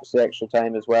 perhaps the extra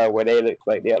time as well, where they looked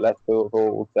like the Atletico of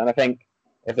old. And I think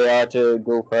if they are to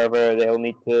go further, they'll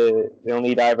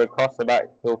need either Costa back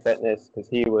to full fitness, because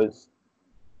he was,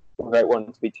 without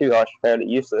wanting to be too harsh, fairly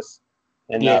useless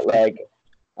in that leg.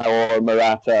 or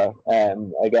Morata,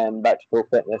 again, back to full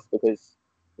fitness, because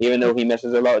even though he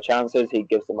misses a lot of chances, he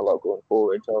gives them a lot going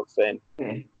forward. So I was saying.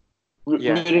 Yeah.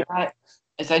 Rory,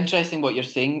 it's interesting what you're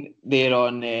saying there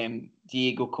on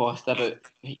Diego Costa, about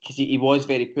because he was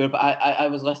very poor. But I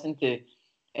was listening to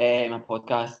a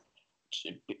podcast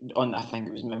on, I think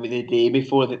it was maybe the day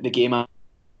before the game at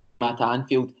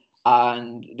Anfield,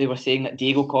 and they were saying that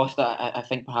Diego Costa, I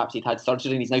think perhaps he'd had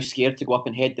surgery and he's now scared to go up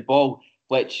and head the ball,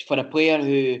 which for a player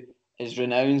who is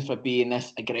renowned for being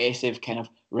this aggressive, kind of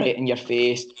right in your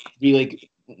face, really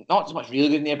not so much really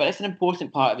good in there, but it's an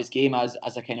important part of his game as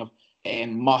a kind of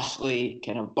muscly,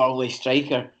 kind of burly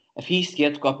striker. If he's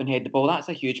scared to go up and head the ball, that's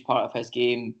a huge part of his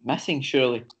game missing,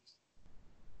 surely.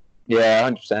 Yeah,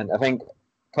 100%. I think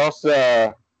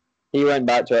Costa, he went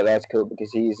back to Atletico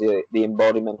because he's the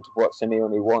embodiment of what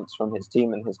Simeone wants from his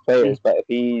team and his players. But if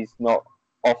he's not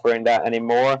offering that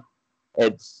anymore,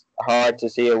 it's hard to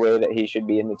see a way that he should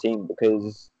be in the team,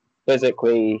 because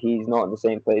physically he's not in the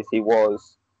same place he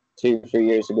was 2-3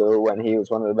 years ago when he was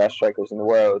one of the best strikers in the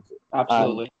world.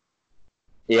 Absolutely.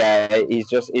 And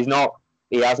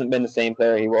he hasn't been the same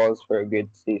player he was for a good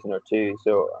season or two.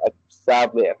 So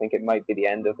sadly, I think it might be the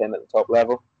end of him at the top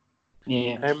level.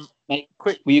 Yeah. Mike,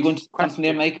 quick were you going to question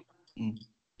there, Mike?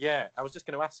 Yeah, I was just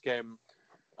going to ask.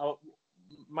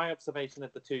 My observation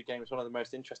of the two games, one of the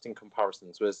most interesting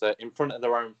comparisons was that in front of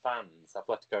their own fans,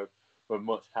 Atletico were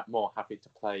much more happy to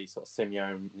play sort of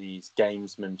Simeone's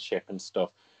gamesmanship and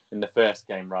stuff in the first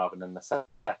game rather than the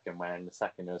second, where in the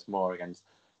second it was more against,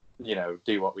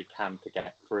 do what we can to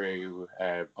get through.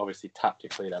 Obviously,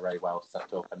 tactically, they're very well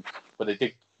set up, but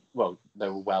they were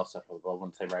well set up. I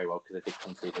wouldn't say very well, because they did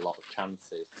concede a lot of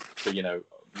chances. So,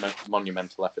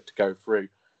 monumental effort to go through.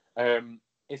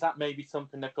 Is that maybe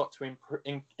something they've got to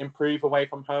improve away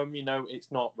from home?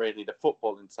 It's not really the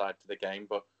footballing side to the game,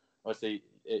 but obviously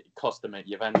it cost them at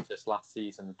Juventus last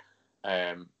season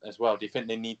as well. Do you think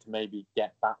they need to maybe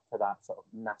get back to that sort of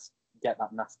get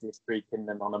that nasty streak in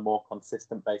them on a more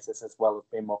consistent basis, as well as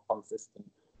being more consistent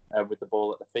with the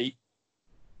ball at the feet?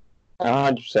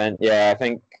 100%. Yeah, I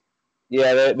think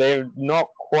they've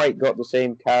not quite got the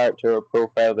same character or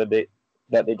profile that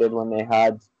they did when they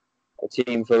had a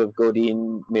team full of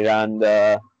Godin,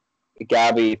 Miranda,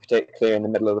 Gabi, particularly in the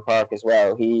middle of the park as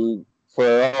well. He,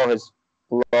 for all his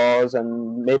flaws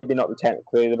and maybe not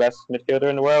technically the best midfielder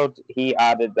in the world, he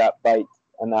added that bite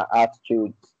and that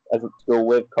attitude as to go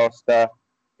with Costa.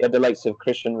 He had the likes of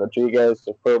Christian Rodriguez,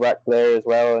 a fullback player as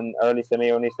well, and early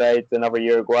Simeone sides, another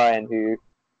Uruguayan who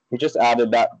just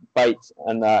added that bite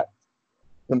and that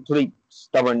complete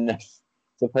stubbornness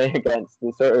to play against,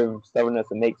 the sort of stubbornness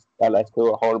that makes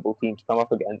Atletico a horrible team to come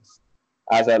up against,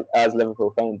 as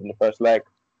Liverpool found in the first leg.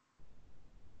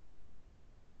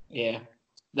 Yeah,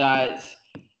 that's,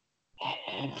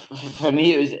 for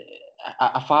me, it was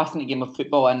a fascinating game of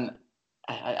football, and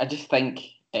I just think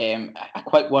a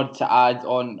quick word to add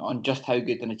on just how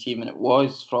good an achievement it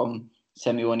was from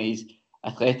Simeone's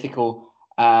Atletico.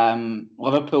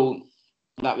 Liverpool,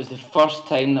 that was the first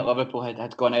time that Liverpool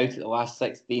had gone out at the last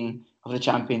 16 of the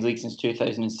Champions League since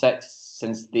 2006,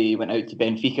 since they went out to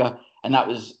Benfica, and that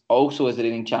was also as the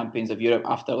reigning champions of Europe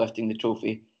after lifting the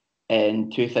trophy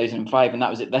in 2005, and that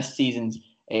was at this season's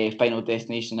final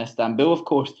destination, Istanbul, of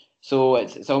course. So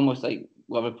it's almost like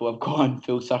Liverpool have gone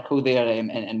full circle there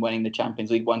in winning the Champions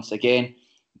League once again.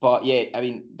 But yeah, I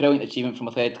mean, brilliant achievement from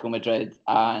Atletico Madrid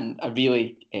and a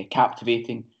really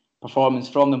captivating performance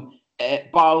from them.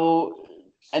 Barlow,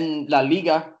 in La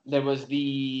Liga, there was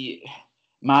the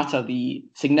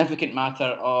significant matter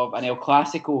of an El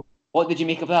Clasico. What did you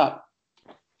make of that?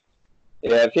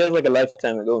 Yeah, it feels like a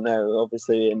lifetime ago now,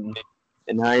 obviously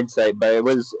in hindsight, but it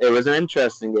was an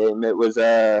interesting game. It was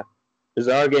a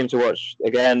bizarre game to watch.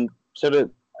 Again, it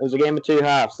was a game of two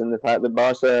halves, and the fact that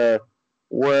Barca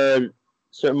were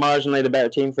sort of marginally the better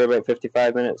team for about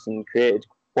 55 minutes and created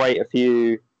quite a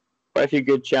few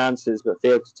good chances, but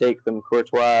failed to take them.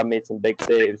 Courtois made some big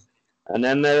saves, and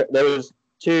then there was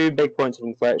two big points of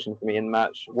inflection for me in the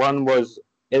match. One was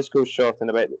Isco's shot in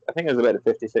I think it was about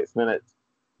the 56th minute,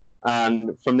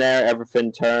 and from there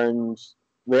everything turned.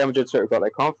 Real Madrid sort of got their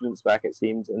confidence back, it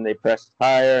seemed, and they pressed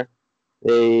higher.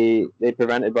 They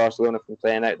prevented Barcelona from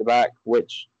playing out the back,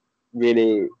 which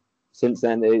really, since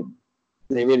then, they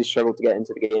really struggled to get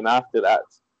into the game after that.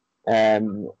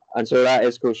 And so that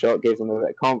Isco shot gave them a bit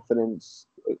of confidence.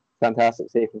 Fantastic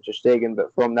save from Ter Stegen,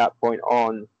 but from that point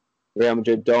on, Real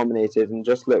Madrid dominated and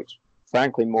just looked,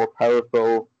 frankly, more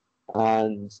powerful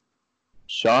and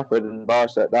sharper than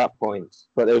Barca at that point.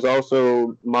 But there was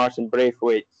also Martin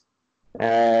Braithwaite.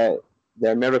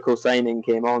 Their miracle signing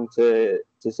came on to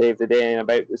save the day in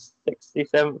about the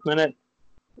 67th minute.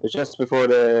 It was just before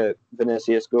the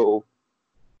Vinicius goal,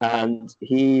 and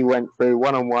he went through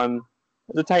one-on-one.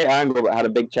 It was a tight angle, but had a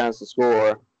big chance to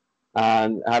score.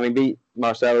 And having beat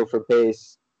Marcelo for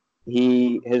pace,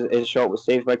 his shot was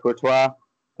saved by Courtois,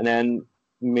 and then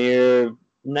mere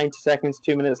 90 seconds,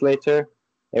 2 minutes later,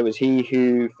 it was he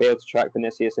who failed to track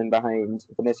Vinicius in behind.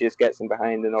 Vinicius gets in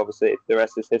behind, and obviously the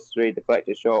rest is history.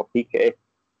 Deflected shot, PK,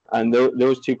 and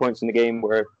those 2 points in the game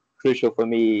were crucial for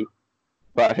me.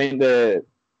 But I think the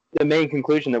main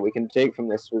conclusion that we can take from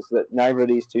this was that neither of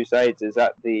these two sides is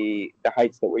at the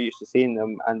heights that we're used to seeing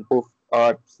them, and both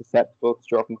are susceptible to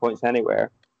dropping points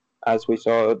anywhere, as we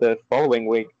saw the following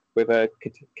week with a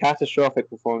catastrophic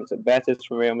performance at Betis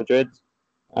from Real Madrid.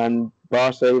 And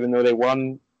Barca, even though they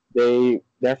won,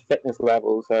 their fitness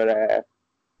levels are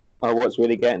what's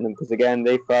really getting them, because again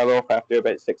they fell off after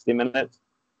about 60 minutes.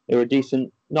 They were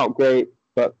decent, not great,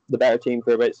 but the better team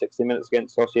for about 60 minutes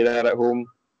against Sociedad at home.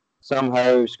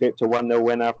 Somehow scraped a 1-0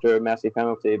 win after a Messi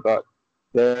penalty, but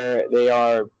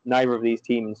neither of these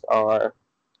teams are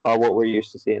what we're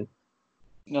used to seeing.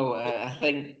 No, I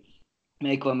think,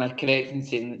 Michael, am I correct in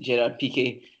saying that Gerard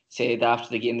Piqué said after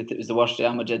the game that it was the worst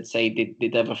Real Madrid side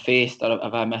they'd ever faced, or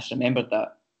have I misremembered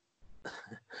that?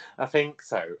 I think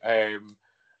so.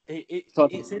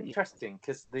 It's interesting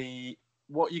because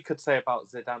what you could say about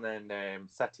Zidane and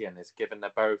Setien is, given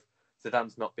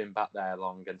Zidane's not been back there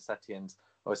long and Setien's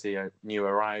obviously a new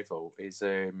arrival, is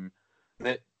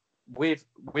that with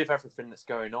everything that's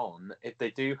going on, if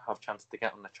they do have a chance to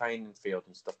get on the training field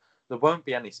and stuff, there won't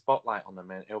be any spotlight on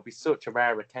them, and it'll be such a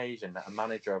rare occasion that a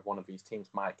manager of one of these teams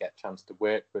might get a chance to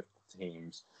work with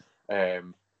teams, a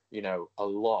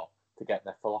lot, to get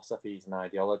their philosophies and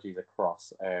ideologies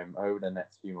across over the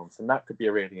next few months. And that could be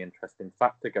a really interesting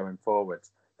factor going forward,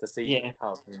 to see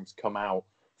how teams come out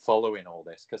following all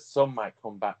this, because some might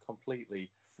come back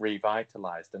completely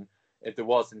revitalised, and if there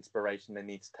was inspiration they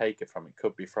need to take it from, it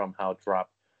could be from how drab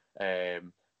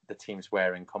the teams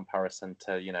were in comparison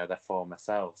to their former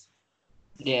selves.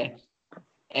 Yeah.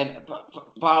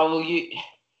 Barlow,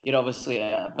 you're obviously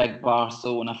a big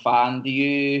Barcelona fan. Do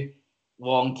you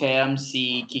long term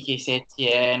see Quique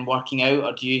Setien working out,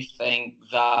 or do you think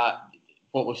that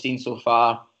what we've seen so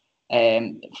far,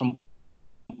 from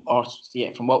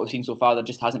what we've seen so far, there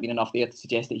just hasn't been enough there to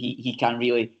suggest that he can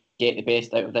really get the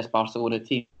best out of this Barcelona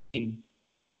team?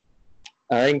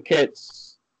 I think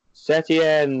it's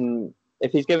Setien.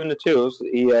 If he's given the tools,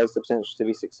 he has the potential to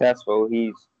be successful.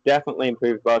 He's definitely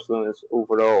improved Barcelona's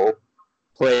overall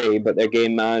play, but their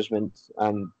game management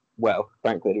and, well,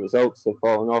 frankly, the results have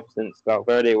fallen off since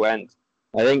Valverde went.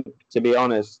 I think, to be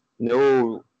honest,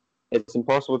 it's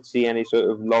impossible to see any sort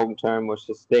of long-term or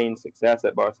sustained success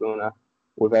at Barcelona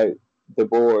without the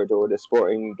board or the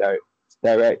sporting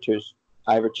directors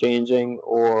either changing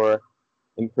or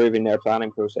improving their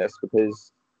planning process,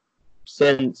 because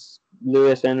since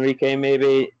Luis Enrique,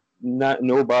 maybe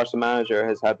no Barca manager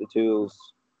has had the tools,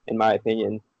 in my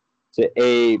opinion, to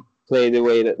play the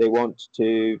way that they want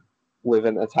to with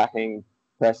an attacking,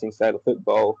 pressing style of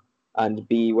football, and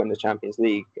B, win the Champions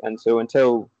League. And so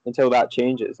until that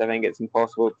changes, I think it's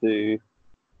impossible to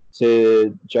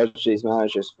judge these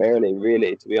managers fairly,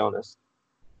 really, to be honest.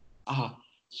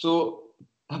 So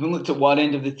having looked at one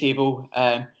end of the table,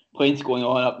 plenty going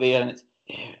on up there, and it's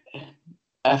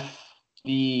if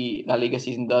the La Liga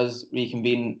season does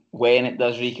reconvene, when it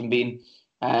does reconvene,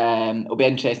 it'll be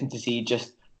interesting to see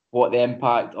just what the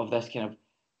impact of this kind of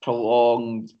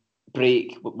prolonged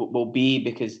break will be,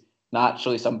 because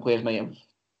naturally some players might have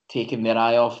taken their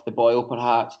eye off the boil,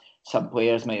 perhaps. Some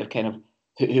players might have kind of,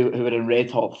 who were in red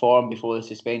hot form before the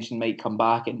suspension, might come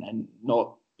back and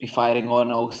not be firing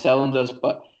on all cylinders.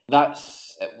 But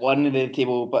that's at one end of the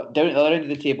table. But down at the other end of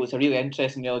the table, it's a really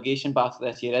interesting relegation battle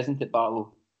this year, isn't it,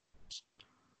 Barlow?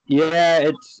 Yeah,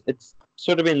 it's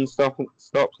sort of been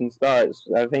stops and starts.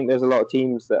 I think there's a lot of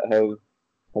teams that have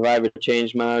either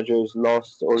changed managers,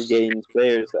 lost or gained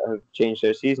players that have changed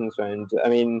their seasons around. I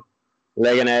mean,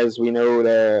 Leganés, we know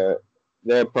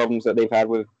their problems that they've had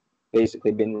with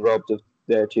basically being robbed of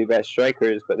their two best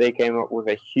strikers, but they came up with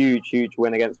a huge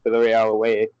win against Villarreal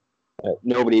away.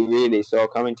 Nobody really saw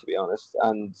coming, to be honest,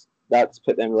 and that's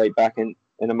put them right back in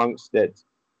amongst it.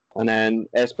 And then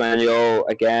Espanyol,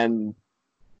 again,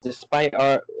 despite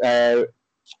Raul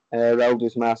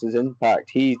Mas's impact,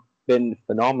 he's been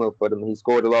phenomenal for them. He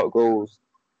scored a lot of goals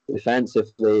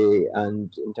defensively,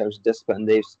 and in terms of discipline,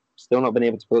 they've still not been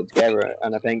able to put it together.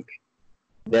 And I think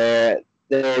they're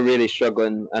really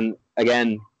struggling. And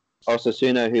again,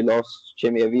 Osasuna, who lost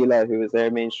Chimi Avila, who was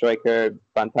their main striker,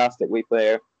 fantastic wee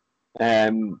player.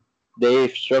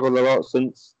 They've struggled a lot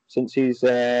since he's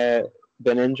been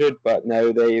injured, but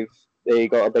now they've they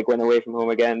got a big win away from home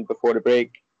again before the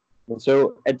break. And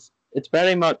so it's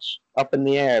very much up in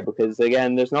the air because,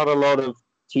 again, there's not a lot of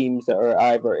teams that are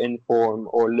either in form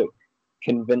or look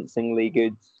convincingly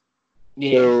good.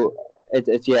 Yeah. So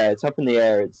it's up in the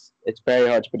air. It's very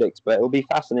hard to predict, but it'll be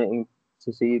fascinating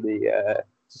to see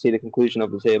the conclusion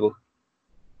of the table.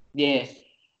 Yeah.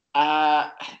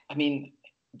 I mean,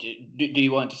 do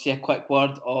you want to say a quick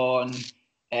word on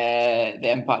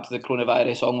the impact of the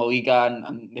coronavirus on La Liga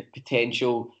and the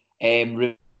potential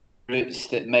routes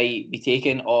that might be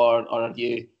taken, or are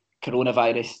you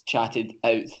coronavirus chatted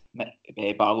out,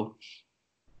 Barlow?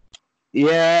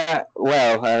 Yeah,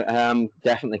 well, I'm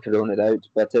definitely coronaed out,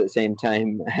 but at the same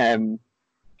time,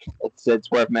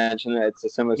 it's worth mentioning that it's a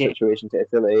similar situation to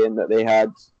Italy in that they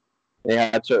had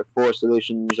sort of 4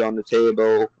 solutions on the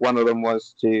table. One of them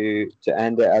was to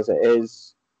end it as it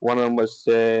is. One of them was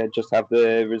to just have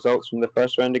the results from the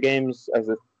first round of games. As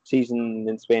the season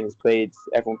in Spain is played,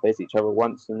 everyone plays each other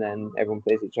once, and then everyone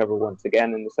plays each other once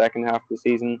again in the second half of the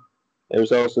season. There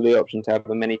was also the option to have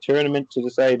a mini tournament to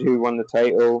decide who won the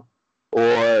title,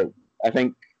 or I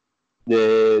think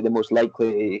the most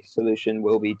likely solution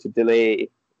will be to delay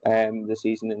the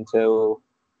season until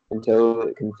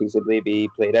it can feasibly be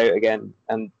played out again.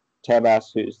 And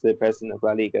Tebas, who's the president of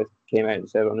La Liga, came out and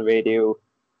said on the radio, I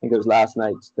think it was last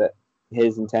night, that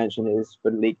his intention is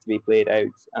for the league to be played out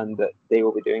and that they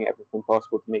will be doing everything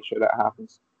possible to make sure that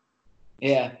happens.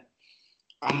 Yeah.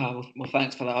 Well,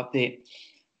 thanks for that update,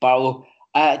 Barlow.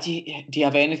 Do you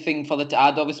have anything further to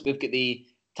add? Obviously, we've got the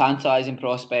tantalising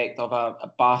prospect of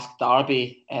a Basque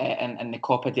derby in the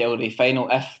Copa del Rey final,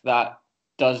 if that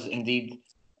does indeed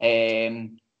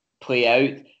play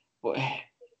out.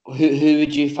 Who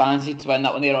would you fancy to win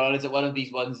that one there, or is it one of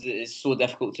these ones that is so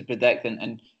difficult to predict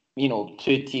and you know,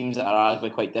 2 teams that are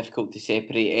arguably quite difficult to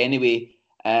separate anyway,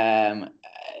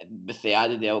 with the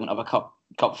added element of a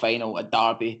cup final, a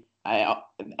derby,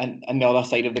 and the other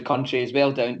side of the country as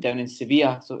well, down in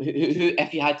Sevilla. So who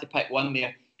if you had to pick one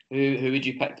there, who would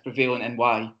you pick to prevail and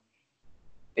why?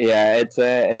 Yeah,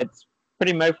 it's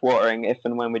pretty mouth-watering if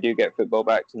and when we do get football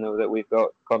back to know that we've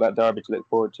got that derby to look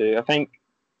forward to. I think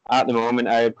at the moment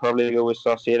I would probably go with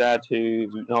Sociedad, who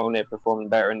not only are performing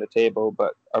better in the table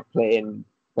but are playing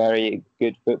very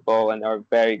good football and are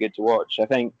very good to watch. I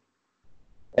think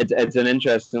it's an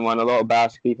interesting one. A lot of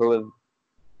Basque people,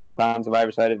 fans of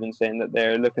either side, have been saying that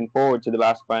they're looking forward to the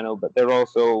Basque final, but they're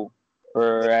also,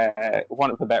 for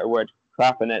want of a better word,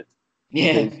 crapping it.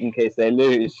 Yeah. In case they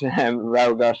lose.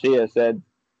 Raul Garcia said,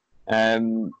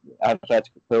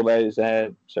 Atletico Bilbao's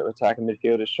sort of attacking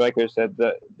midfielder striker said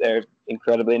that they're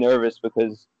incredibly nervous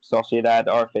because Sociedad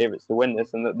are favourites to win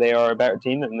this and that they are a better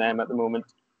team than them at the moment.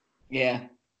 Yeah.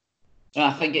 And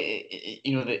I think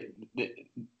you know that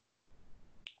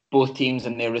both teams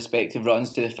in their respective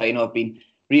runs to the final have been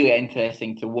really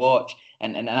interesting to watch.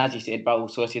 And as you said, Barlow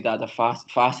Sociedad are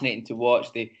fascinating to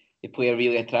watch. They play a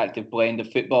really attractive blend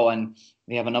of football and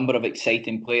they have a number of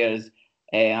exciting players.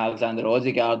 Alexander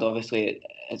Odegaard, obviously,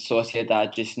 at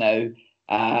Sociedad just now.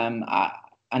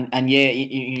 And yeah,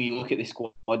 you look at the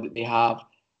squad that they have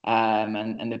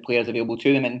and the players available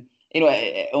to them. And, you know,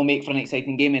 it'll make for an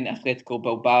exciting game. And Atletico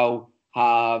Bilbao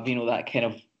have, you know, that kind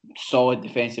of solid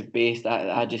defensive base that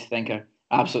I just think are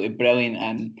absolutely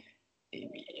brilliant.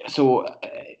 So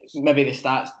maybe the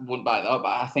stats won't back that up, but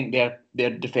I think their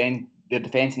defence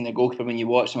and their goalkeeper, when you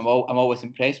watch them, I'm always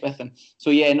impressed with them.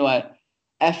 So yeah, no,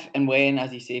 if and when,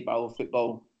 as you say, Barlow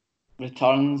football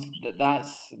returns,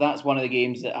 that's one of the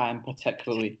games that I'm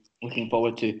particularly looking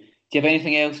forward to. Do you have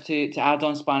anything else to add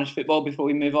on Spanish football before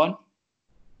we move on?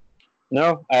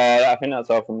 No, I think that's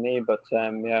all from me. But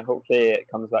yeah, hopefully it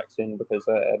comes back soon because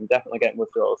I'm definitely getting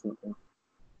withdrawals.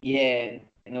 Yeah,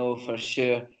 no, for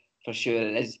sure.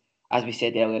 It is, as we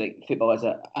said earlier, football is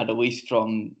a release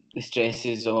from the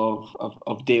stresses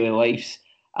of daily lives.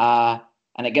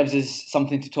 And it gives us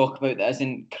something to talk about that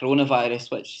isn't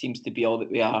coronavirus, which seems to be all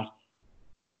that we are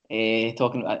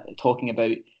talking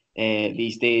about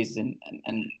these days. And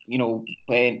you know,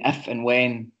 if and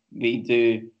when we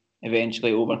do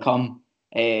eventually overcome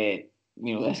you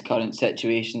know, this current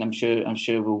situation, I'm sure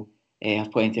we'll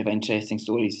have plenty of interesting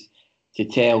stories to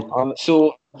tell.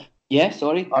 So yeah,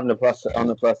 sorry. On the plus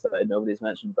side, nobody's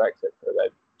mentioned Brexit for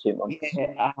about 2 months.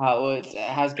 Yeah, well, it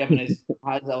has given us,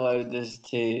 has allowed us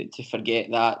to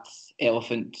forget that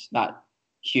elephant, that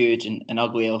huge and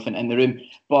ugly elephant in the room.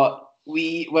 But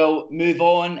we will move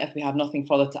on if we have nothing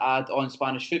further to add on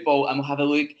Spanish football, and we'll have a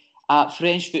look at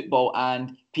French football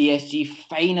and PSG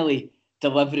finally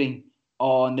delivering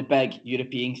on the big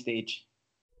European stage.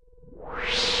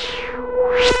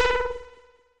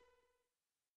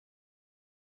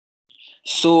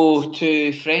 So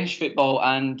to French football,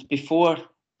 and before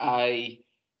I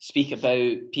speak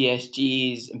about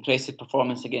PSG's impressive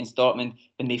performance against Dortmund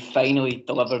when they finally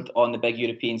delivered on the big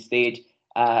European stage,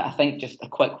 I think just a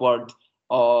quick word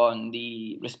on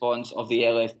the response of the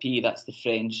LFP, that's the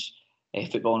French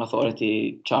footballing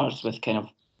authority charged with kind of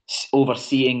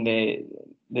overseeing the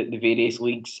various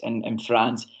leagues in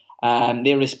France.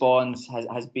 Their response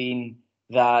has been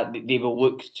that they will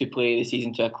look to play the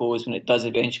season to a close when it does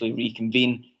eventually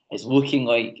reconvene. It's looking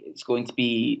like it's going to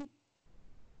be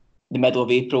the middle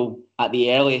of April at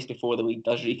the earliest before the league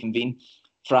does reconvene.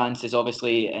 France is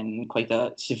obviously in quite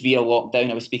a severe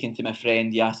lockdown. I was speaking to my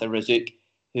friend Yasser Razouk,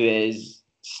 who is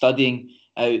studying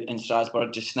out in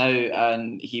Strasbourg just now,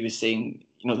 and he was saying,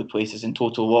 the place is in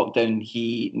total lockdown.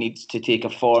 He needs to take a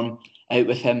form out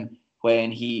with him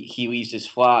when he leaves his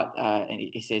flat, and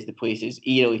he says the place is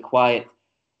eerily quiet.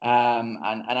 And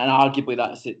arguably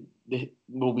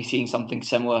we'll be seeing something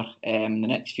similar in the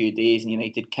next few days in the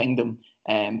United Kingdom.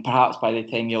 Perhaps by the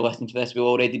time you're listening to this, we'll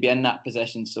already be in that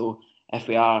position. So if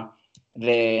we are,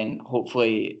 then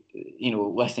hopefully,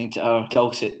 listening to our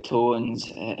dulcet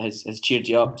tones has cheered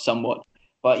you up somewhat.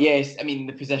 But yes, I mean,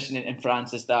 the position in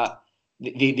France is that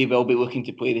they will be looking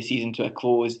to play the season to a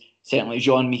close. Certainly,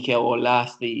 Jean-Michel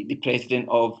Aulas, the president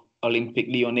of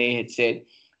Olympique Lyonnais, had said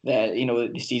that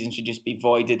the season should just be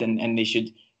voided and they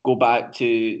should go back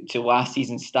to last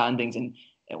season's standings and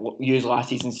use last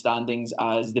season's standings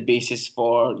as the basis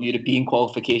for European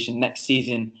qualification next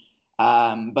season.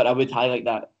 But I would highlight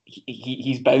that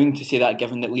he's bound to say that,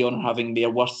 given that Lyon are having their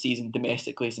worst season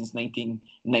domestically since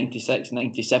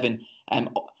 1996-97.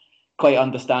 Quite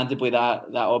understandably,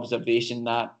 that observation,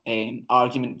 that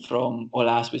argument from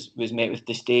Aulas was met with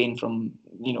disdain from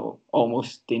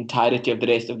almost the entirety of the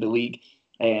rest of the league.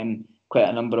 Quite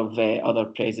a number of other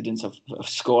presidents have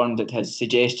scorned at his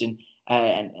suggestion,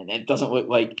 and it doesn't look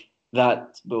like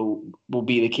that will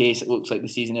be the case. It looks like the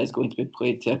season is going to be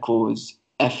played to a close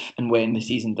if and when the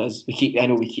season does. I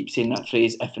know we keep saying that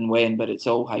phrase, if and when, but it's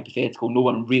all hypothetical. No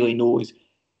one really knows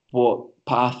what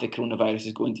path the coronavirus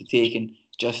is going to take and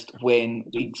just when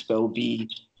leagues will be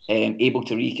able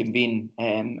to reconvene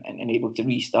and able to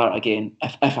restart again,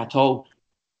 if at all.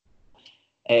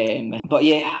 But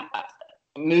yeah,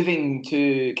 moving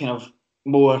to kind of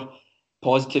more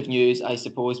positive news, I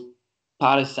suppose.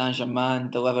 Paris Saint-Germain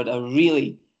delivered a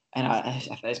really, and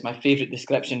it's my favourite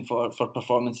description for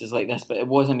performances like this, but it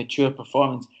was a mature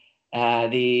performance.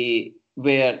 They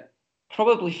were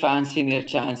probably fancying their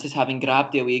chances, having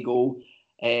grabbed the away goal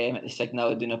at the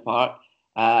Signal Iduna Park,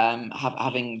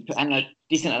 having put in a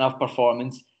decent enough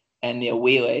performance in the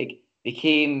away leg. They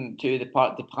came to the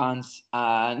Parc des Princes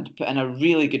and put in a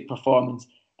really good performance.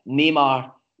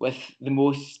 Neymar with the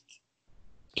most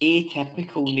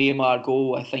atypical Neymar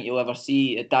goal I think you'll ever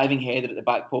see, a diving header at the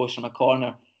back post from a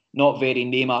corner. Not very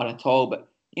Neymar at all, but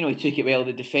he took it well.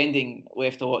 The defending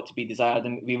left a lot to be desired,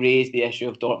 and we raised the issue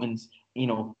of Dortmund's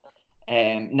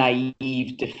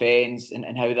naive defence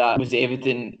and how that was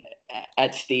evident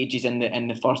at stages in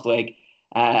the first leg,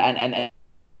 and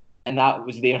that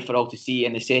was there for all to see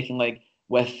in the second leg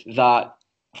with that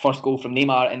first goal from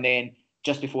Neymar, and then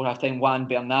just before half-time, Juan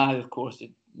Bernat, of course,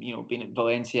 being at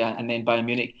Valencia and then Bayern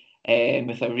Munich,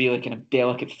 with a really kind of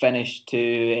delicate finish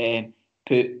to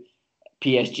put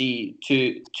PSG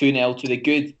 2-0 to the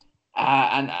good.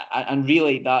 And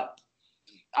really that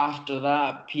after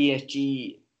that,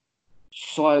 PSG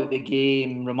saw out the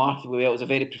game remarkably well. It was a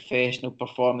very professional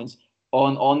performance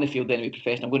on the field anyway,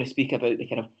 professional. I'm going to speak about the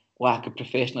kind of lack of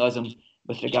professionalism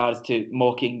with regards to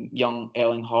mocking young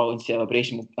Erling Haaland's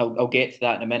celebration. I'll get to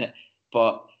that in a minute.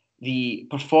 But the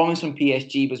performance from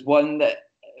PSG was one that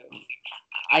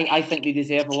I think they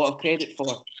deserve a lot of credit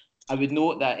for. I would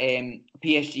note that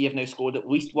PSG have now scored at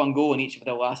least one goal in each of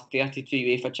their last 32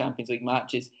 UEFA Champions League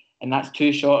matches, and that's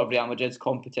too short of Real Madrid's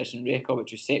competition record,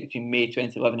 which was set between May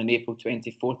 2011 and April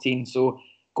 2014. So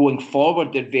going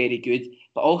forward, they're very good.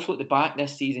 But also at the back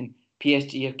this season,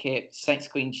 PSG have kept 6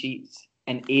 clean sheets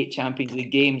in 8 Champions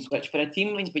League games, which for a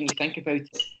team, when you think about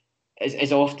it,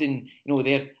 is often,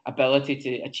 their ability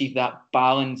to achieve that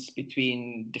balance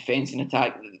between defence and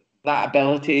attack. That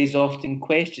ability is often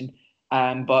questioned.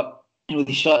 But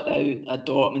they shut out a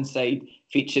Dortmund side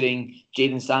featuring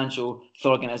Jadon Sancho,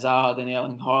 Thorgan Hazard and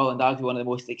Erling Haaland, arguably one of the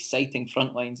most exciting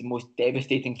front lines and most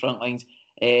devastating front lines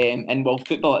in world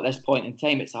football at this point in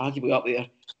time. It's arguably up there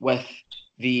with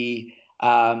the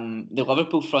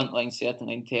Liverpool front line,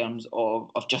 certainly in terms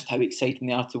of just how exciting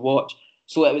they are to watch.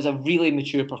 So it was a really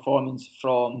mature performance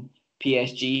from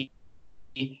PSG.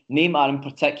 Neymar in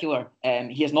particular,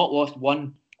 he has not lost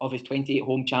one of his 28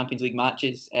 home Champions League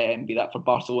matches, be that for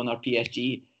Barcelona or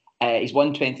PSG. He's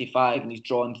won 25 and he's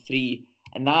drawn 3.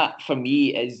 And that, for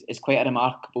me, is quite a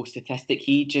remarkable statistic.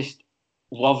 He just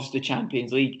loves the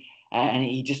Champions League, and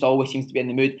he just always seems to be in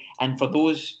the mood. And for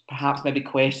those perhaps maybe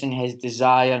questioning his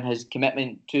desire and his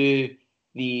commitment to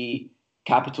the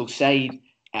capital side,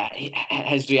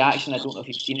 his reaction, I don't know if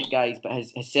you've seen it, guys, but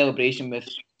his celebration with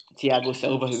Thiago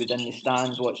Silva, who was in the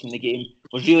stands watching the game,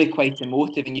 was really quite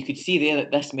emotive. And you could see there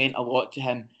that this meant a lot to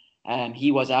him.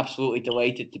 He was absolutely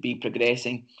delighted to be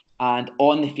progressing. And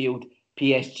on the field,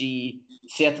 PSG,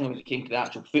 certainly when it came to the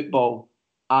actual football,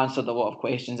 answered a lot of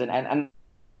questions and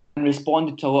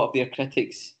responded to a lot of their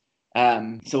critics.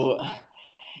 And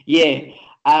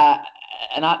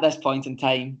at this point in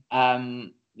time,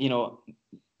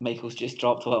 Michael's just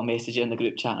dropped a little message in the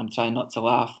group chat. I'm trying not to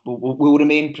laugh. We'll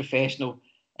remain professional,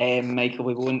 Michael.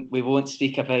 We won't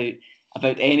speak about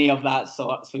any of that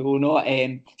sorts. We will not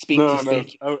speak to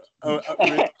speculation.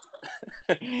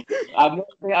 I'm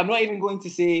not even going to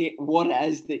say what it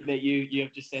is that you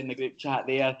have just said in the group chat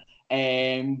there.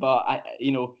 But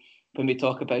when we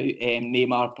talk about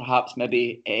Neymar, perhaps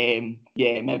maybe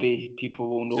people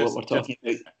will know what we're talking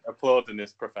about. Applauding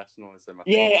his professionalism. I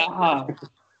think.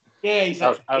 Yeah,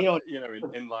 exactly.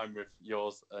 In line with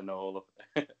yours and all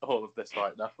of this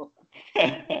right now.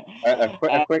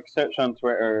 a quick search on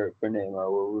Twitter for Neymar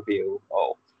will reveal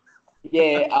all.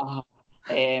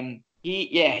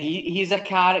 He's a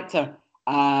character,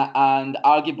 and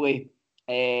arguably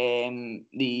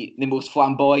the most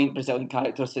flamboyant Brazilian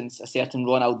character since a certain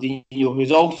Ronaldinho,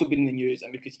 who's also been in the news,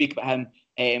 and we could speak about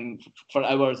him for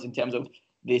hours in terms of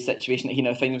the situation that he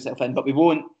now finds himself in, but we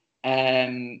won't.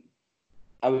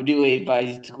 I would really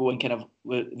advise to go and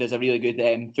there's a really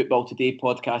good Football Today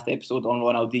podcast episode on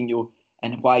Ronaldinho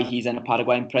and why he's in a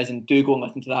Paraguayan prison. Do go and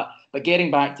listen to that. But getting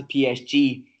back to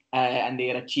PSG and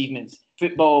their achievements,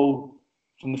 from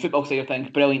the football side of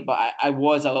things, brilliant, but I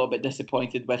was a little bit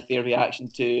disappointed with their reaction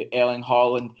to Erling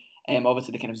Haaland.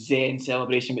 Obviously the kind of Zen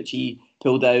celebration which he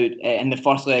pulled out in the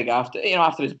first leg after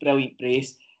his brilliant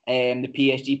brace. The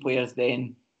PSG players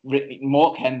then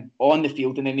mock him on the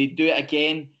field, and then they do it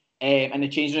again in the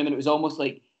changing room, and it was almost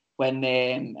like when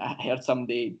I heard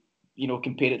somebody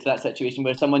compare it to that situation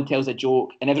where someone tells a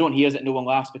joke and everyone hears it and no one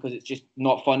laughs because it's just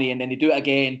not funny, and then they do it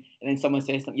again and then someone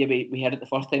says something, we heard it the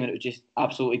first time and it was just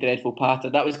absolutely dreadful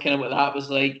patter. That was kind of what that was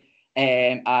like.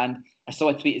 And I saw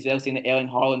a tweet as well saying that Erling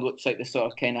Haaland looks like the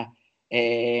sort of kind of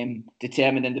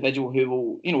determined individual who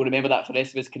will remember that for the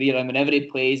rest of his career, and whenever he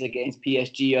plays against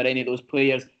PSG or any of those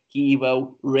players, he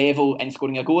will revel in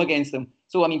scoring a goal against them.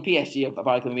 So PSG have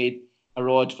apparently made a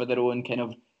rod for their own kind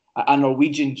of a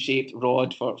Norwegian-shaped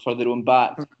rod for their own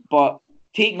back. But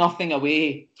take nothing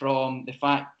away from the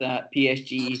fact that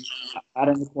PSG are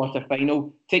in the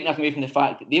quarter-final. Take nothing away from the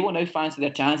fact that they will now fancy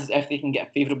their chances if they can get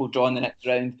a favourable draw in the next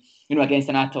round. Against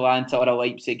an Atalanta or a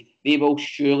Leipzig, they will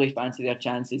surely fancy their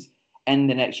chances in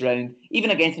the next round.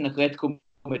 Even against an Atletico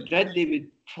Madrid, they would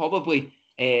probably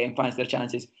fancy their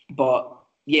chances. But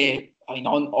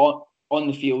on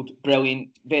the field,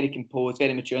 brilliant, very composed,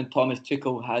 very mature, and Thomas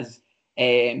Tuchel has,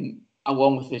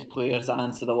 along with his players,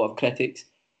 answered a lot of critics.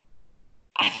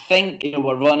 I think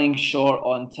we're running short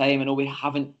on time. I know we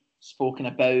haven't spoken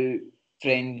about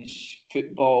French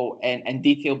football in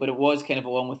detail, but it was kind of,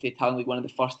 along with the Italian League, one of the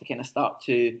first to kind of start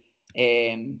to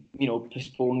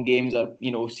postpone games or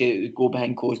say that they go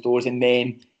behind closed doors and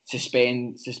then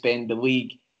suspend the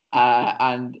league.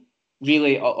 And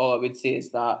really, all I would say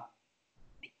is that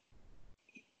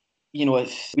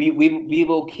we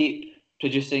will keep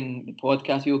producing the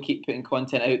podcast. We will keep putting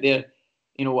content out there.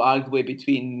 Arguably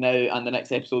between now and the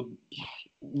next episode,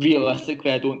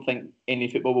 realistically, I don't think any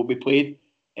football will be played.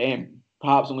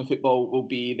 Perhaps only football will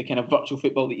be the kind of virtual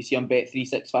football that you see on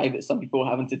Bet365 that some people are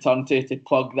having to turn to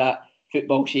plug that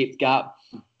football-shaped gap.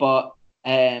 But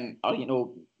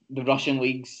the Russian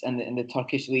leagues and the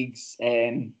Turkish leagues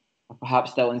are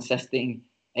perhaps still insisting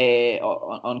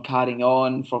on carrying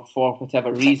on for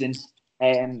whatever reason.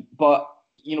 But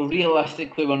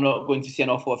realistically, we're not going to see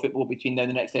an awful lot of football between now and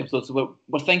the next episode. So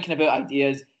we're thinking about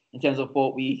ideas in terms of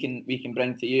what we can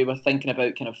bring to you. We're thinking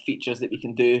about kind of features that we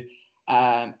can do.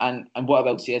 And what I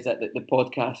will say is that the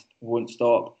podcast won't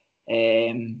stop.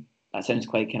 That sounds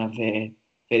quite kind of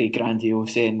very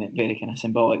grandiose and very kind of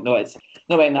symbolic. No, it's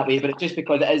not in that way, but it's just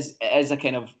because it is a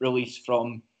kind of release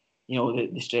from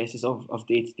the stresses of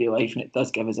day-to-day life, and it does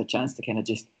give us a chance to kind of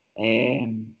just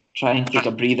try and take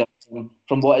a breather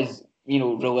from what is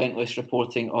relentless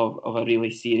reporting of a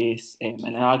really serious and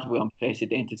arguably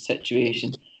unprecedented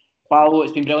situation. Barlow,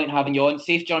 it's been brilliant having you on.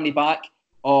 Safe journey back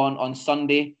on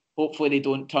Sunday. Hopefully they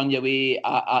don't turn you away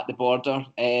at the border.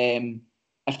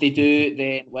 If if they do,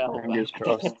 then well, Fingers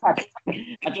crossed.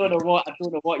 I don't know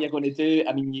what you're going to do.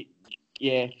 I mean,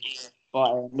 yeah,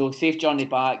 but no, safe journey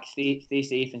back. Stay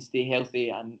safe and stay healthy,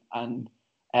 and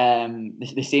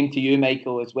the same to you,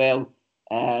 Michael, as well.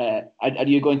 Are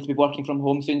you going to be working from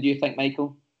home soon? Do you think,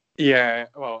 Michael? Yeah,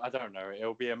 well, I don't know.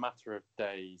 It'll be a matter of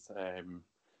days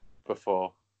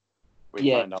before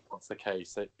we find out what's the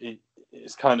case.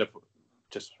 It's kind of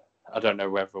just, I don't know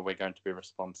whether we're going to be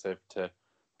responsive to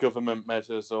government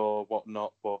measures or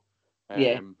whatnot, but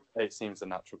it seems a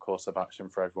natural course of action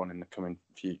for everyone in the coming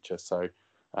future. So,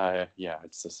 I'd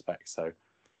suspect so.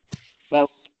 Well,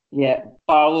 yeah,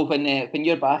 Barlow, when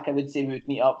you're back, I would say we would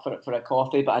meet up for a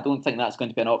coffee, but I don't think that's going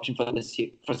to be an option for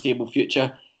the foreseeable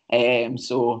future.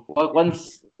 So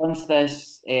once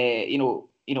this,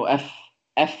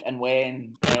 if and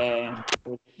when the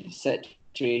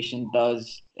situation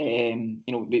does,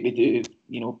 we do,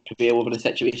 prevail over the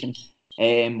situation,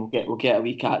 we'll get a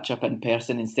wee catch up in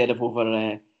person instead of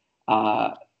over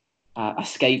a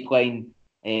Skype line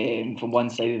from one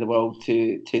side of the world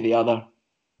to the other.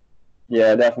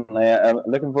 Yeah, definitely. I'm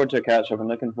looking forward to a catch up. I'm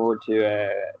looking forward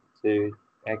to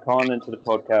calling into the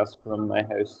podcast from my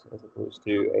house as opposed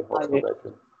to a hostel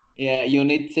bedroom. Yeah, you'll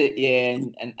need to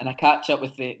and a catch up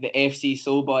with the FC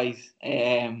Soul boys.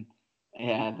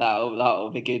 That'll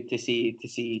be good to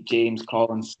see James,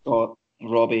 Colin, Scott,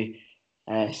 Robbie,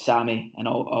 Sammy, and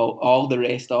all the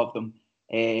rest of them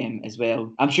as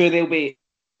well. I'm sure they'll be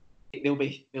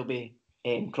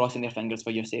crossing their fingers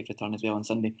for your safe return as well on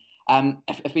Sunday.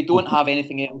 If we don't have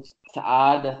anything else to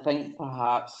add, I think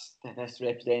perhaps that this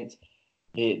represents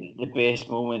the best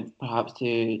moment, perhaps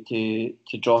to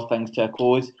draw things to a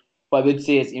close. What I would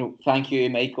say is, thank you,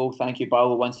 Michael, thank you,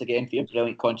 Barlow, once again for your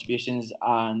brilliant contributions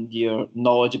and your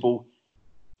knowledgeable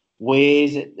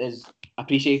ways. It is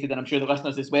appreciated, and I'm sure the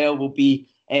listeners as well will be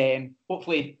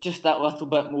hopefully just that little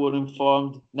bit more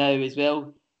informed now as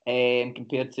well,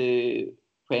 compared to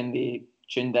when they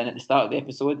tuned in at the start of the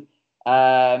episode.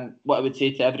 What I would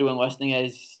say to everyone listening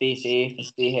is stay safe,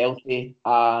 stay healthy,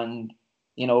 and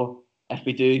if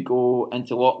we do go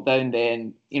into lockdown,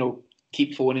 then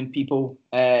keep phoning people.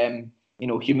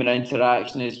 Human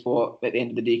interaction is what at the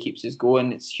end of the day keeps us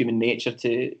going. It's human nature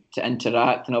to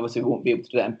interact, and obviously we won't be able to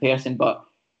do that in person, but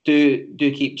do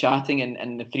keep chatting,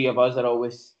 and the three of us are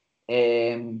always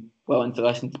willing to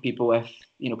listen to people if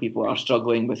people are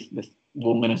struggling with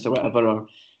loneliness or whatever, or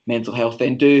mental health.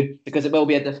 Then do, because it will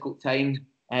be a difficult time.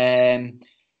 Do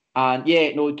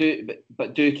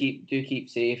keep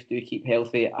safe, do keep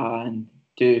healthy, and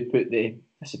do put the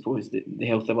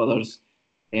health of others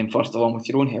first, along with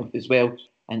your own health as well,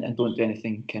 and don't do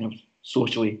anything kind of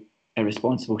socially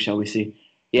irresponsible, shall we say.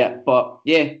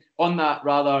 On that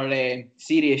rather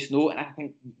serious note, and I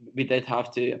think we did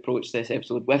have to approach this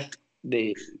episode with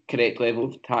the correct level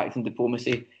of tact and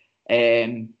diplomacy.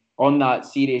 On that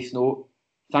serious note,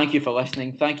 thank you for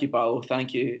listening. Thank you, Barlow.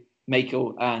 Thank you,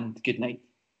 Michael, and good night.